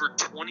over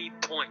 20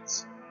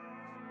 points.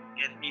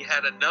 And he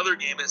had another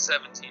game at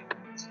 17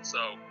 points.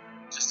 So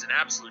just an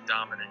absolute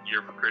dominant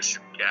year for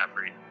Christian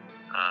McCaffrey.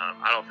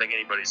 I don't think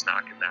anybody's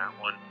knocking that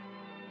one.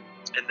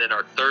 And then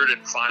our third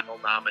and final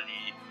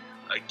nominee,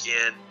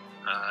 again,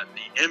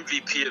 the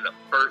MVP of the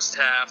first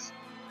half.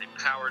 They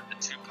powered the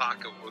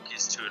Tupac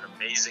Wookiees to an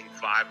amazing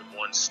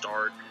 5-1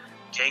 start.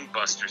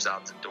 Gangbusters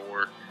out the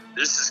door.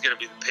 This is going to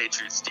be the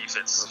Patriots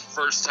defense. It's the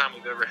first time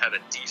we've ever had a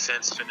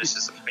defense finish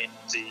as a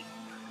fantasy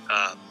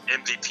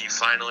MVP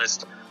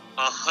finalist.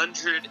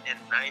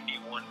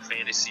 191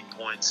 fantasy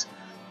points.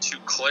 To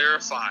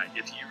clarify,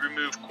 if you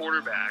remove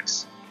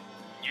quarterbacks,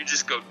 you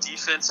just go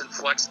defense and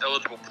flex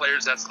eligible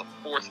players. That's the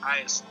 4th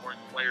highest scoring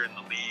player in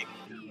the league.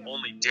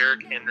 Only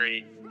Derrick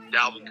Henry,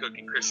 Dalvin Cook,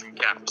 and Christian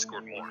McCaffrey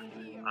scored more.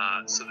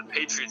 So the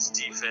Patriots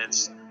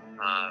defense,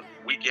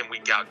 week in,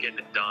 week out, getting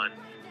it done.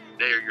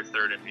 They are your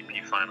third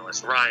MVP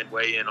finalists. Ryan,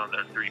 weigh in on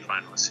the 3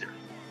 finalists here.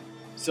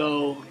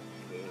 So,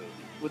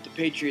 with the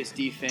Patriots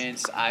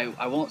defense,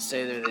 I won't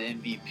say they're the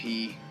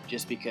MVP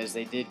just because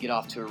they did get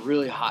off to a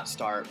really hot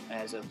start.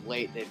 As of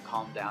late, they've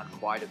calmed down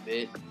quite a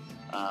bit.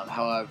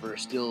 However,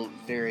 still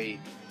very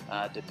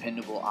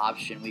dependable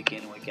option week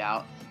in, week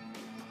out.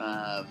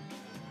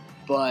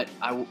 But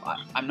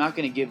I'm not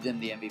going to give them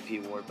the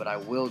MVP award, but I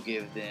will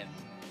give them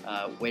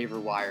waiver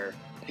wire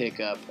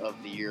pickup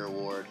of the year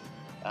award.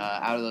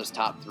 Out of those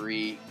top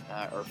 3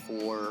 or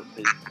 4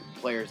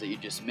 players that you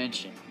just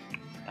mentioned,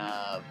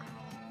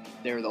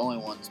 they were the only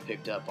ones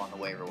picked up on the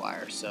waiver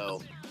wire.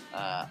 So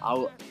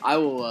I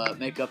will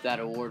make up that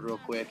award real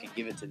quick and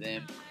give it to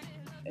them.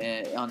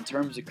 On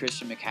terms of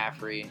Christian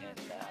McCaffrey and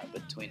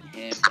between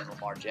him and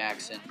Lamar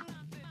Jackson,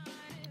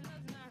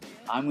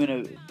 I'm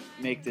going to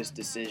make this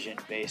decision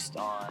based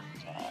on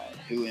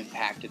who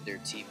impacted their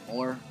team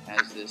more,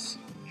 as this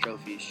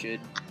trophy should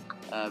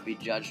be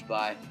judged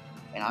by.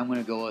 And I'm going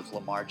to go with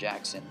Lamar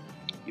Jackson.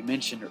 You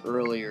mentioned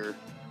earlier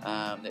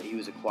that he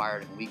was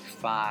acquired in Week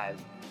 5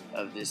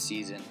 of this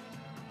season.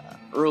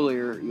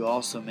 Earlier, you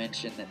also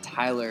mentioned that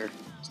Tyler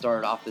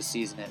started off the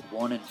season at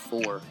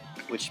 1-4,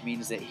 which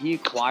means that he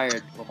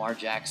acquired Lamar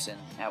Jackson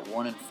at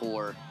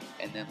 1-4,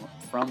 and then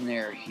from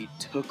there he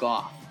took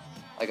off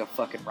like a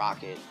fucking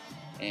rocket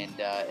and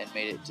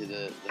made it to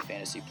the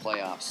fantasy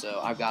playoffs.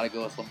 So I've got to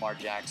go with Lamar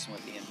Jackson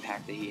with the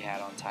impact that he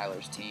had on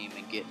Tyler's team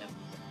and getting him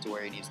to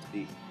where he needs to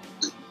be.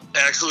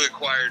 Actually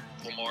acquired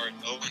Lamar at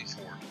 0-4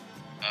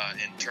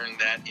 and turned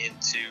that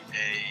into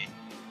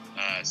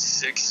a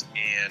 6-3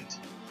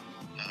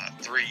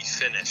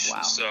 finish.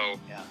 Wow. So,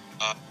 yeah.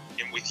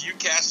 And with you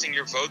casting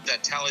your vote,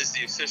 that tallies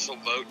the official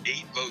vote.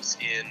 8 votes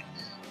in,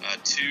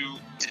 2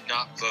 did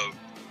not vote.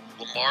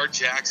 Lamar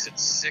Jackson,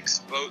 6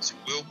 votes,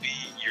 will be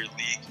your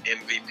league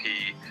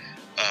MVP.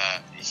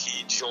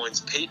 He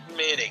joins Peyton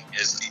Manning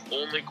as the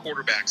only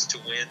quarterbacks to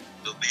win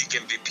the league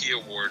MVP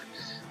award.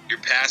 Your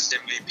past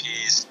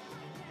MVPs: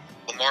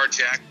 Lamar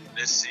Jackson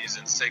this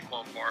season,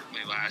 Saquon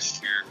Barkley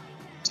last year,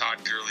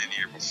 Todd Gurley the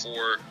year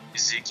before,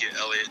 Ezekiel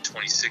Elliott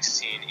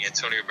 2016,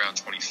 Antonio Brown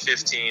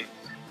 2015,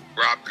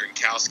 Rob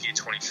Gronkowski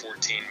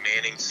 2014,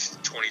 Manning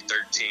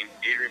 2013,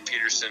 Adrian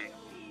Peterson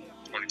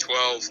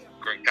 2012,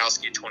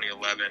 Gronkowski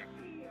 2011,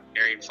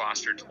 Arian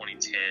Foster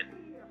 2010,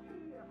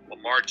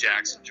 Lamar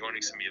Jackson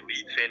joining some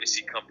elite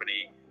fantasy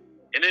company,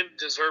 and then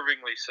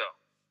deservingly so.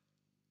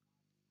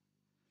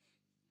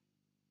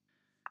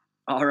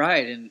 All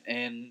right,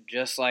 and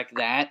just like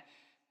that,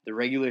 the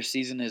regular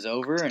season is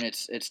over, and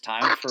it's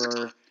time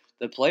for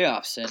the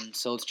playoffs. And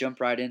so let's jump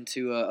right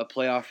into a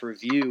playoff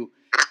review,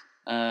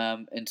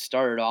 and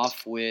start it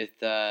off with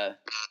the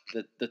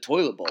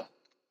Toilet Bowl.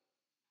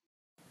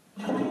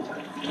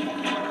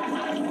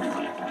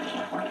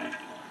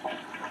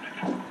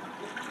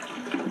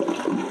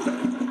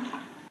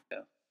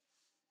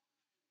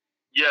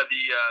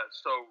 Yeah,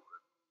 so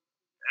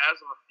as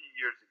of a few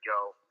years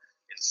ago,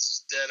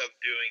 instead of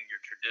doing your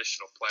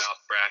traditional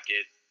playoff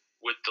bracket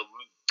with the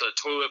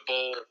Toilet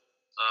Bowl,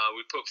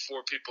 we put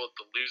 4 people at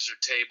the loser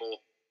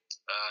table,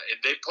 and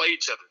they play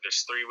each other.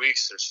 There's 3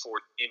 weeks. There's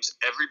 4 teams.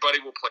 Everybody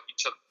will play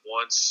each other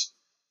once.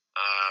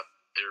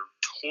 Their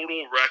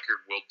total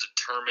record will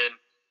determine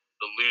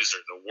the loser.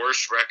 The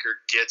worst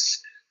record gets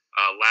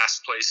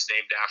last place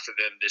named after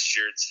them. This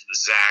year it's the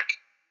Zach.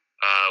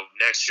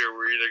 Next year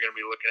we're either going to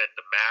be looking at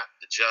the Matt,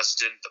 the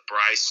Justin, the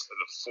Bryce, or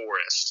the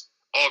Forrest.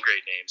 All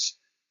great names.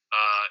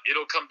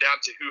 It'll come down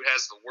to who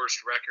has the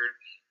worst record.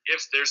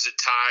 If there's a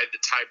tie,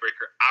 the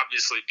tiebreaker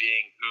obviously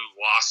being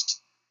who lost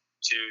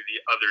to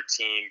the other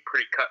team.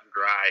 Pretty cut and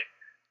dry.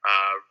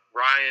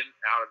 Ryan,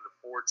 out of the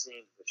 4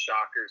 teams, the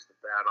Shockers, the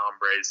Bad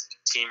Hombres,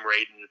 Team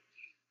Raiden,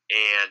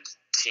 and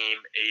Team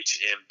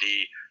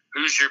HMD.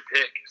 Who's your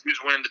pick? Who's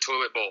winning the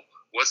Toilet Bowl?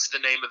 What's the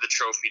name of the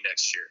trophy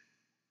next year?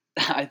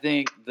 I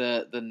think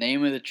the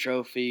name of the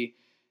trophy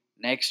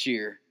next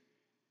year,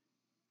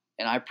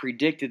 and I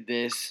predicted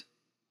this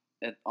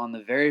on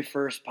the very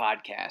first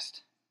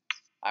podcast,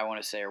 I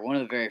want to say, or one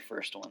of the very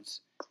first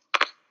ones.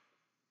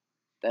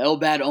 The El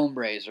Bad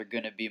Hombres are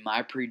going to be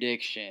my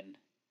prediction,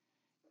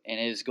 and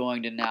it is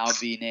going to now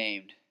be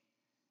named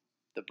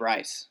the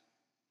Bryce.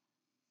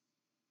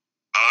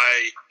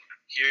 I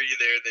hear you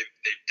there.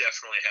 They've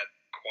definitely had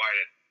quite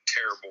a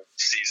terrible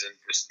season.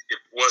 Just, if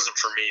it wasn't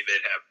for me,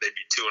 they'd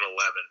be 2-11.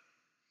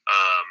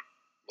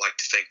 Like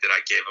to think that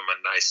I gave them a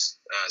nice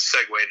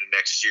segue into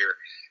next year.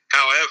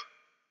 However,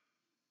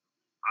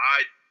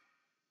 I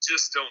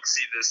just don't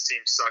see this team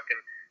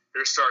sucking.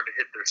 They're starting to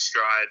hit their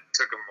stride.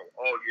 Took them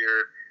all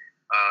year.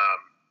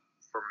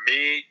 For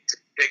me to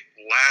pick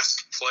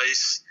last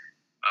place,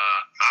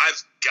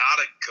 I've got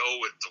to go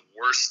with the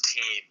worst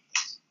team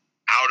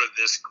out of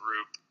this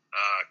group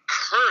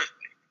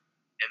currently.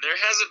 And there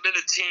hasn't been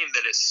a team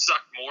that has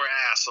sucked more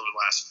ass over the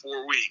last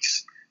 4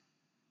 weeks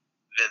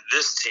than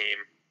this team,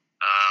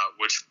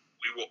 which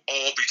we will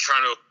all be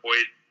trying to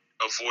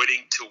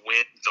avoiding to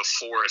win the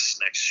Forest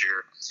next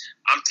year.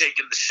 I'm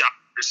taking the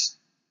Shockers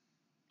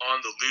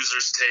on the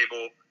losers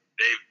table.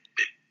 They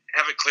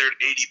haven't cleared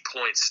 80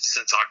 points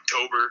since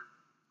October.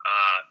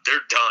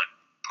 They're done.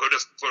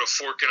 put a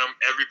fork in them.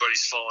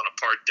 Everybody's falling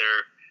apart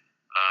there.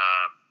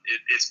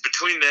 It's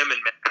between them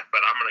and Matt,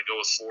 but I'm going to go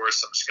with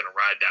Forrest. I'm just going to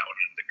ride that one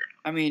into the ground.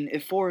 I mean,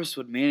 if Forrest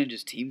would manage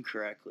his team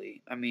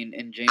correctly, I mean,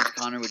 and James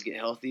Conner would get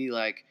healthy,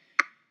 like,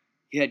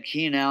 he had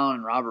Keenan Allen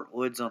and Robert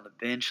Woods on the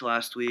bench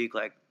last week.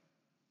 Like,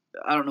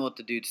 I don't know what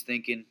the dude's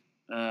thinking.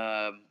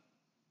 But,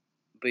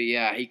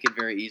 yeah, he could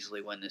very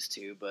easily win this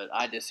too. But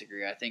I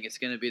disagree. I think it's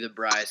going to be the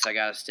Bryce. I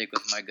got to stick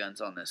with my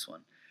guns on this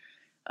one.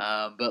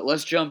 But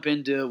let's jump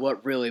into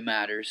what really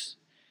matters,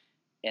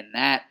 and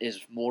that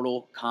is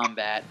Mortal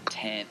Kombat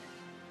 10.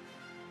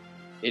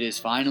 It is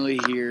finally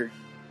here.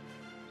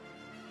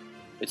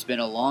 It's been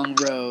a long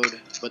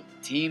road, but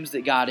the teams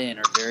that got in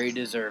are very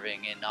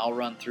deserving, and I'll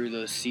run through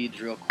those seeds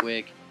real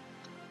quick.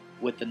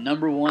 With the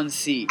number 1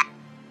 seed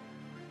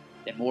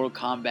in Mortal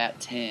Kombat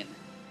 10,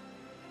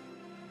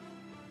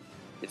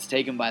 it's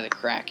taken by the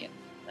Kraken.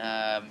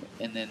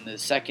 And then the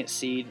 2nd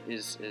seed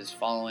is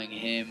following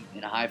him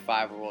in High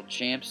Five World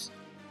Champs,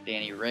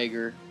 Danny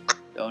Rager,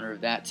 the owner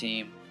of that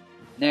team.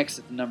 Next,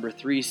 at the number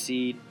 3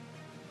 seed,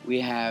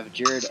 we have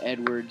Jared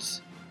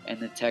Edwards and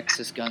the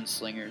Texas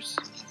Gunslingers.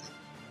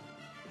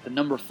 The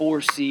number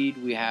 4 seed,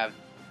 we have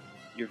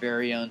your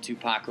very own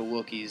Tupac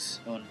Wookiees,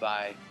 owned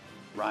by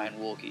Ryan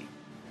Woolke.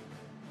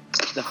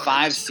 The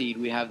 5 seed,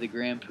 we have the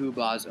Grand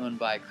Poobahs, owned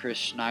by Chris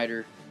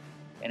Schneider.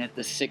 And at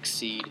the 6th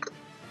seed,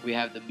 we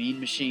have the Mean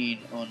Machine,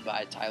 owned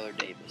by Tyler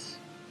Davis.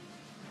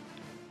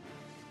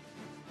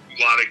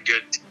 A lot of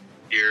good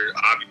here.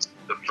 Obviously,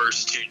 the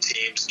first 2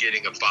 teams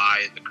getting a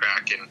bye in the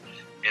Kraken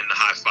and the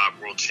High Five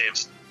World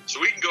Champs. So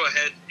we can go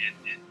ahead and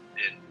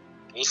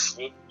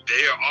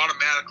they are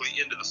automatically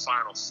into the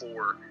Final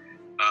Four.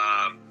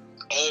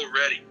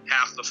 Already,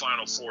 half the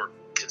Final Four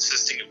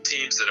consisting of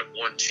teams that have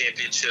won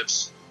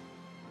championships.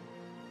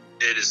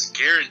 It is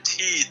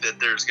guaranteed that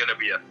there's going to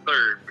be a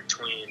third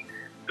between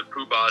the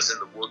Poobahs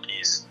and the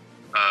Wookiees.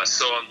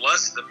 So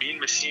unless the Mean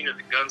Machine or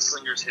the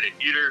Gunslingers hit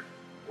a heater,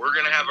 we're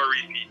going to have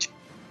a repeat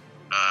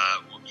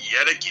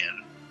yet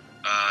again.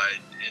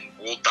 And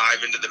we'll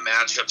dive into the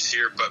matchups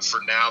here. But for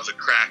now, the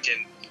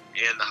Kraken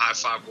and the High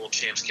Five World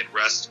Champs can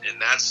rest.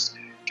 And that's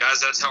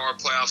how our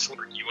playoffs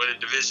work. You win a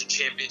division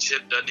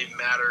championship, doesn't even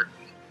matter.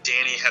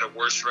 Danny had a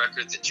worse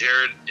record than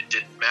Jared. It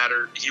didn't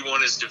matter. He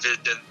won his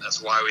division.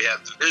 That's why we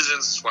have divisions.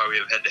 That's why we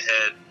have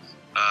head-to-head.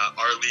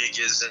 Our league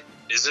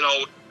isn't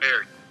always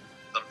fair.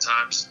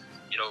 Sometimes,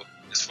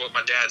 it's what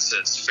my dad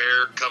says.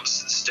 Fair comes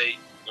to the state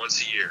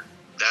once a year.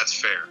 That's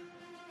fair.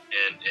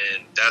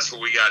 And that's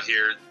what we got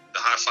here. The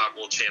High Five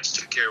World Champs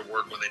took care of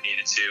work when they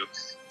needed to.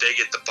 They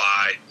get the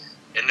bye.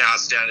 And now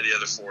it's down to the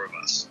other 4 of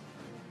us.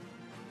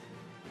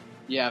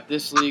 Yeah, if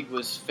this league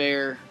was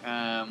fair,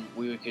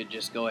 we could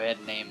just go ahead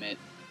and name it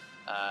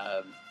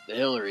the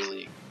Hillary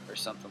League or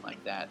something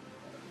like that.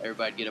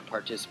 Everybody get a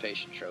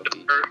participation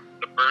trophy.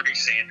 The Bernie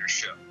Sanders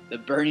Show. The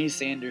Bernie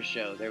Sanders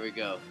Show. There we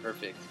go.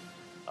 Perfect.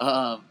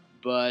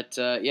 But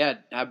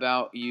how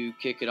about you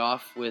kick it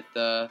off with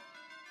the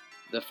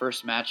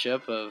first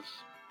matchup of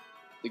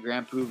the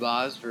Grand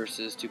Poobahs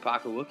versus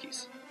Tupac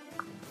Wookiees?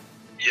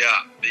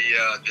 Yeah,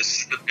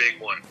 this is the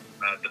big one.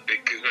 The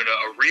big kahuna.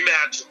 A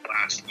rematch of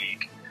last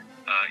week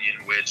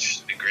in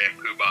which the Grand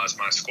Poobahs,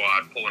 my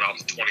squad, pulling off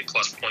a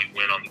 20-plus point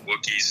win on the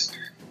Wookiees.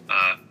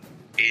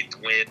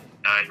 8th win,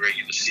 9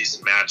 regular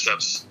season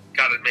matchups.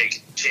 Got to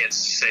make a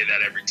chance to say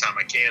that every time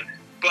I can.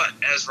 But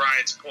as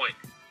Ryan's point,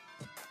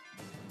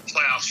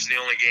 playoffs are the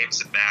only games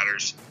that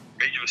matters.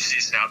 Regular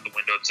season out the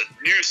window. It's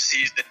a new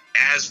season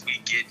as we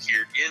get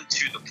here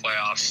into the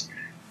playoffs.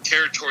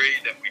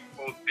 Territory that we've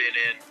both been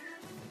in,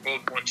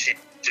 both won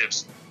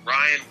championships.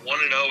 Ryan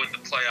 1-0 in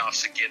the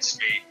playoffs against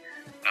me.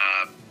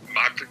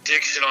 My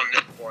prediction on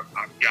this one,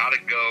 I've got to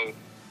go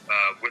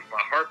with my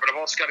heart, but I've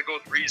also got to go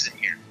with reason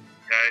here.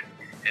 Okay?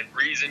 And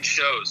reason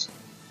shows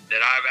that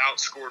I've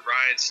outscored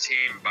Ryan's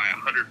team by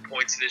 100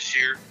 points this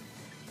year.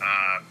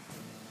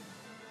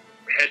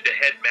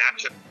 Head-to-head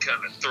matchup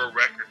kind of throw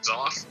records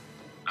off.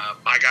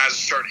 My guys are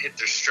starting to hit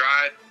their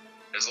stride.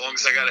 As long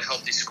as I got a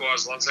healthy squad,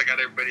 as long as I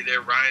got everybody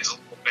there, Ryan's a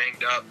little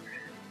banged up.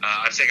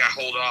 I think I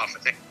hold off.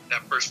 I think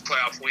that first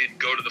playoff win,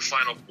 go to the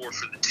Final Four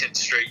for the 10th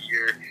straight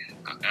year.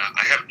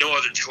 I have no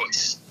other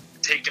choice.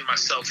 Taking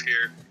myself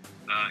here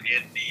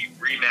in the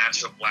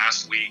rematch of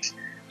last week.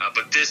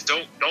 But this,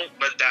 don't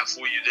let that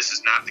fool you. This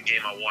is not the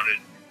game I wanted.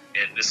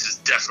 And this is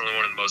definitely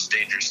one of the most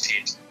dangerous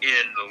teams in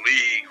the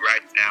league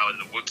right now. And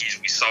the Wookiees,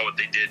 we saw what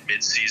they did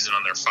mid-season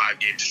on their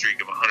 5-game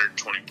streak of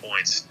 120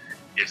 points.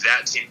 If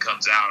that team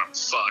comes out, I'm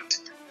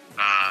fucked.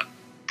 But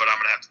I'm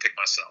going to have to pick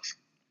myself.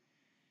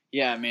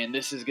 Yeah, man,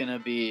 this is going to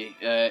be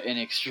an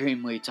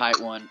extremely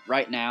tight one.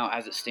 Right now,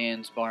 as it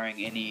stands,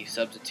 barring any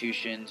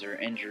substitutions or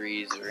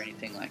injuries or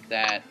anything like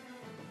that,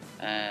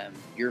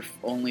 you're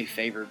only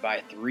favored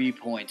by 3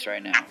 points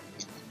right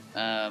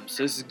now.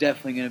 So this is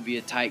definitely going to be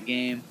a tight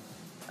game.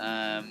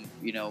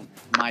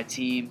 My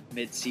team,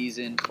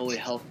 mid-season, fully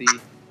healthy,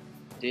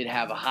 did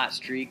have a hot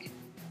streak.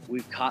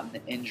 We've caught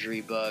the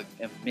injury bug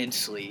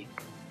immensely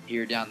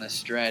here down the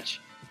stretch.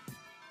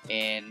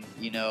 And,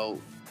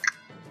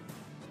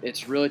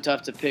 it's really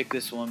tough to pick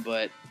this one,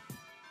 but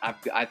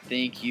I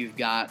think you've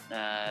got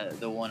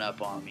the one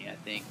up on me. I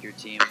think your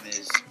team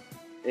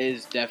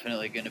is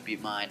definitely going to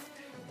beat mine,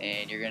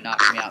 and you're going to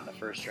knock me out in the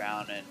first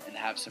round and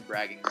have some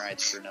bragging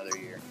rights for another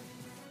year.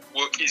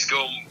 Wookiees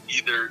go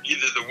either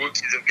the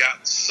Wookiees have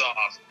gotten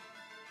soft,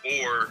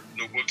 or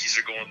the Wookiees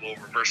are going a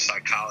little reverse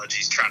psychology.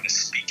 He's trying to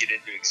speak it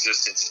into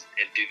existence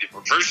and do the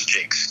reverse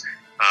jinx.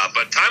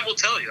 But time will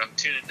tell you. I'm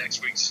tuning in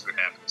next week to see what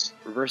happens.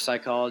 Reverse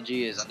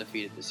psychology is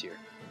undefeated this year.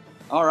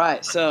 All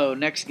right, so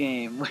next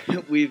game,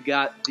 we've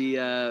got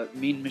the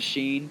Mean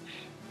Machine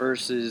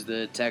versus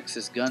the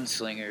Texas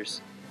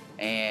Gunslingers.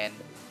 And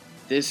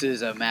this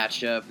is a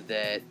matchup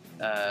that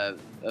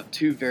of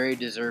two very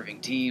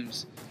deserving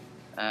teams.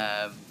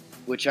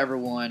 Whichever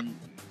one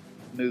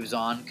moves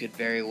on could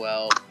very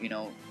well,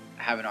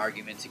 have an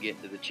argument to get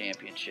into the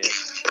championship.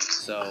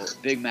 So,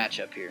 big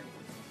matchup here.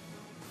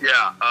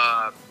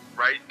 Yeah,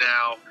 right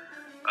now,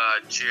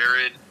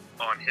 Jared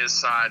on his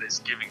side is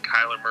giving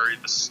Kyler Murray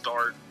the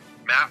start.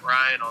 Matt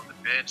Ryan on the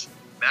bench.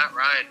 Matt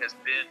Ryan has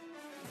been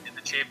in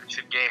the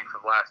championship game for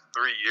the last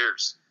 3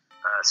 years.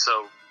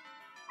 So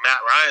Matt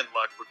Ryan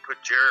luck would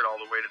put Jared all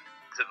the way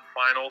to the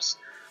finals.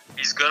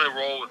 He's going to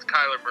roll with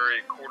Kyler Murray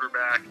at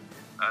quarterback.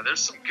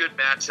 There's some good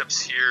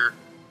matchups here.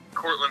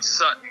 Cortland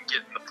Sutton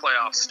getting the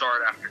playoff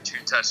start after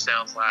 2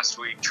 touchdowns last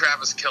week.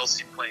 Travis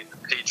Kelce playing the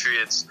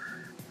Patriots.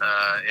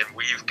 And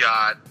we've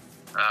got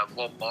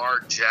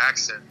Lamar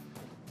Jackson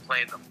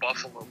playing the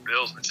Buffalo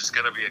Bills, which is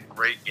going to be a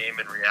great game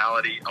in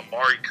reality.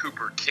 Amari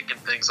Cooper kicking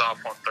things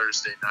off on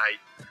Thursday night.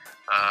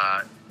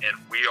 And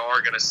we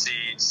are going to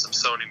see some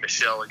Sony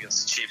Michel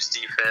against the Chiefs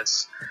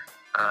defense.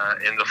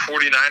 And the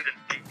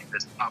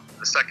 49ers,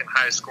 the second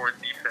highest scoring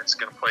defense, is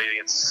going to play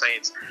against the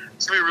Saints.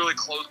 It's going to be a really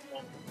close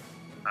one.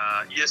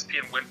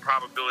 ESPN win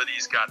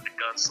probability's got the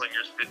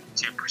Gunslingers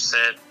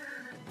 52%.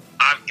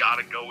 I've got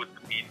to go with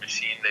the Mean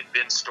Machine. They've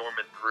been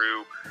storming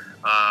through.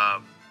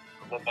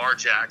 Lamar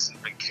Jackson's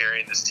been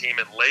carrying this team,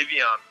 and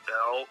Le'Veon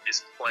Bell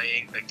is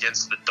playing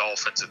against the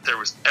Dolphins. If there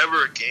was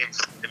ever a game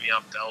for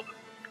Le'Veon Bell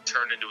to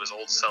turn into his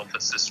old self,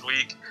 it's this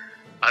week.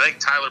 I think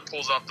Tyler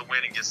pulls off the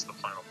win and gets to the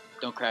final.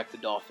 Don't crack the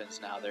Dolphins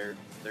now. They're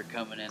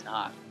coming in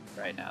hot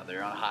right now.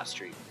 They're on a hot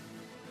streak.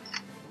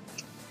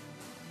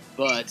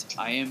 But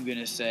I am going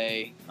to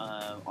say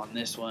on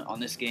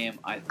this game,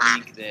 I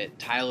think that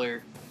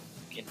Tyler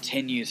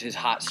continues his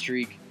hot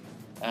streak,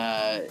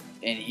 and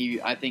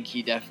I think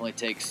he definitely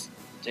takes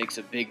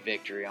a big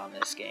victory on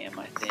this game.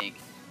 I think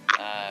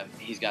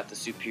he's got the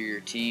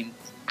superior team.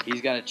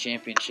 He's got a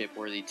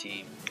championship-worthy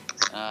team.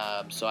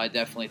 So I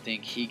definitely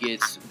think he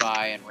gets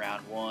by in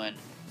round 1,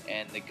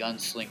 and the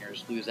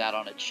Gunslingers lose out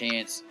on a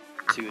chance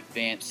to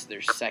advance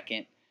their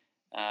second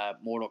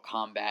Mortal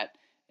Kombat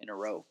in a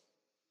row.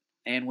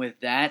 And with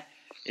that,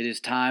 it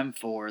is time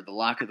for the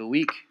Lock of the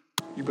Week.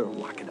 You better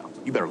lock it up.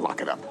 You better lock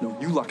it up. No,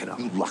 you lock it up.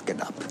 You lock it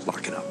up.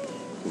 Lock it up.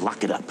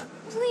 Lock it up.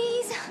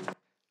 Please.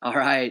 All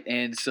right,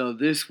 and so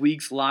this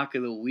week's Lock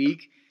of the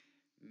Week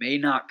may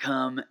not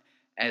come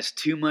as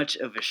too much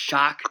of a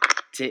shock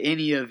to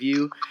any of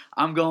you.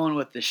 I'm going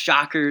with the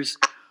Shockers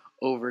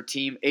over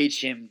Team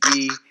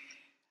HMD.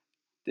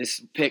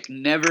 This pick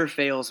never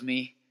fails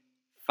me.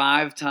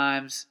 5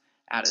 times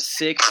out of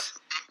 6,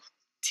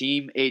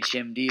 Team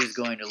HMD is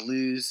going to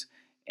lose,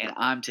 and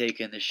I'm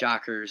taking the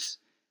Shockers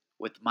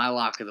with my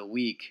Lock of the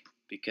Week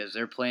because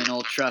they're playing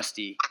old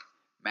trusty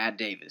Matt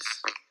Davis.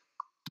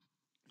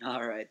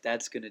 All right,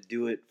 that's going to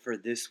do it for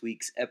this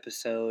week's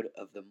episode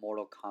of the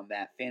Mortal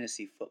Kombat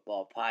Fantasy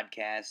Football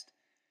Podcast.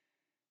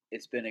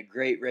 It's been a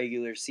great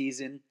regular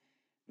season.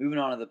 Moving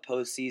on to the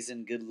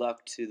postseason, good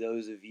luck to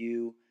those of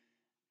you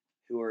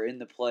who are in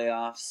the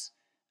playoffs.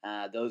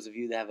 Those of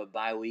you that have a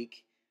bye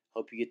week,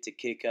 hope you get to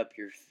kick up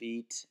your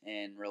feet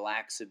and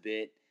relax a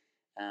bit.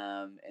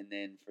 And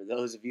then for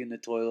those of you in the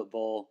toilet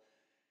bowl,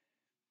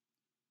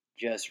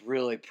 just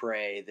really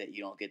pray that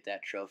you don't get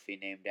that trophy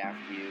named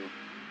after you.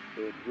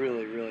 It would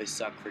really, really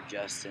suck for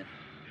Justin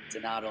to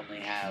not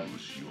only have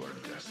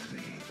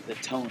the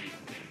Tony,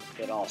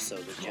 but also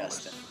the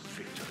Justin.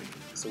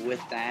 So with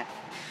that,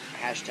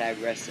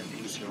 hashtag rest in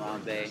peace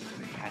Harambe,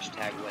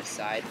 hashtag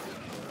Westside.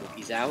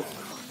 He's out.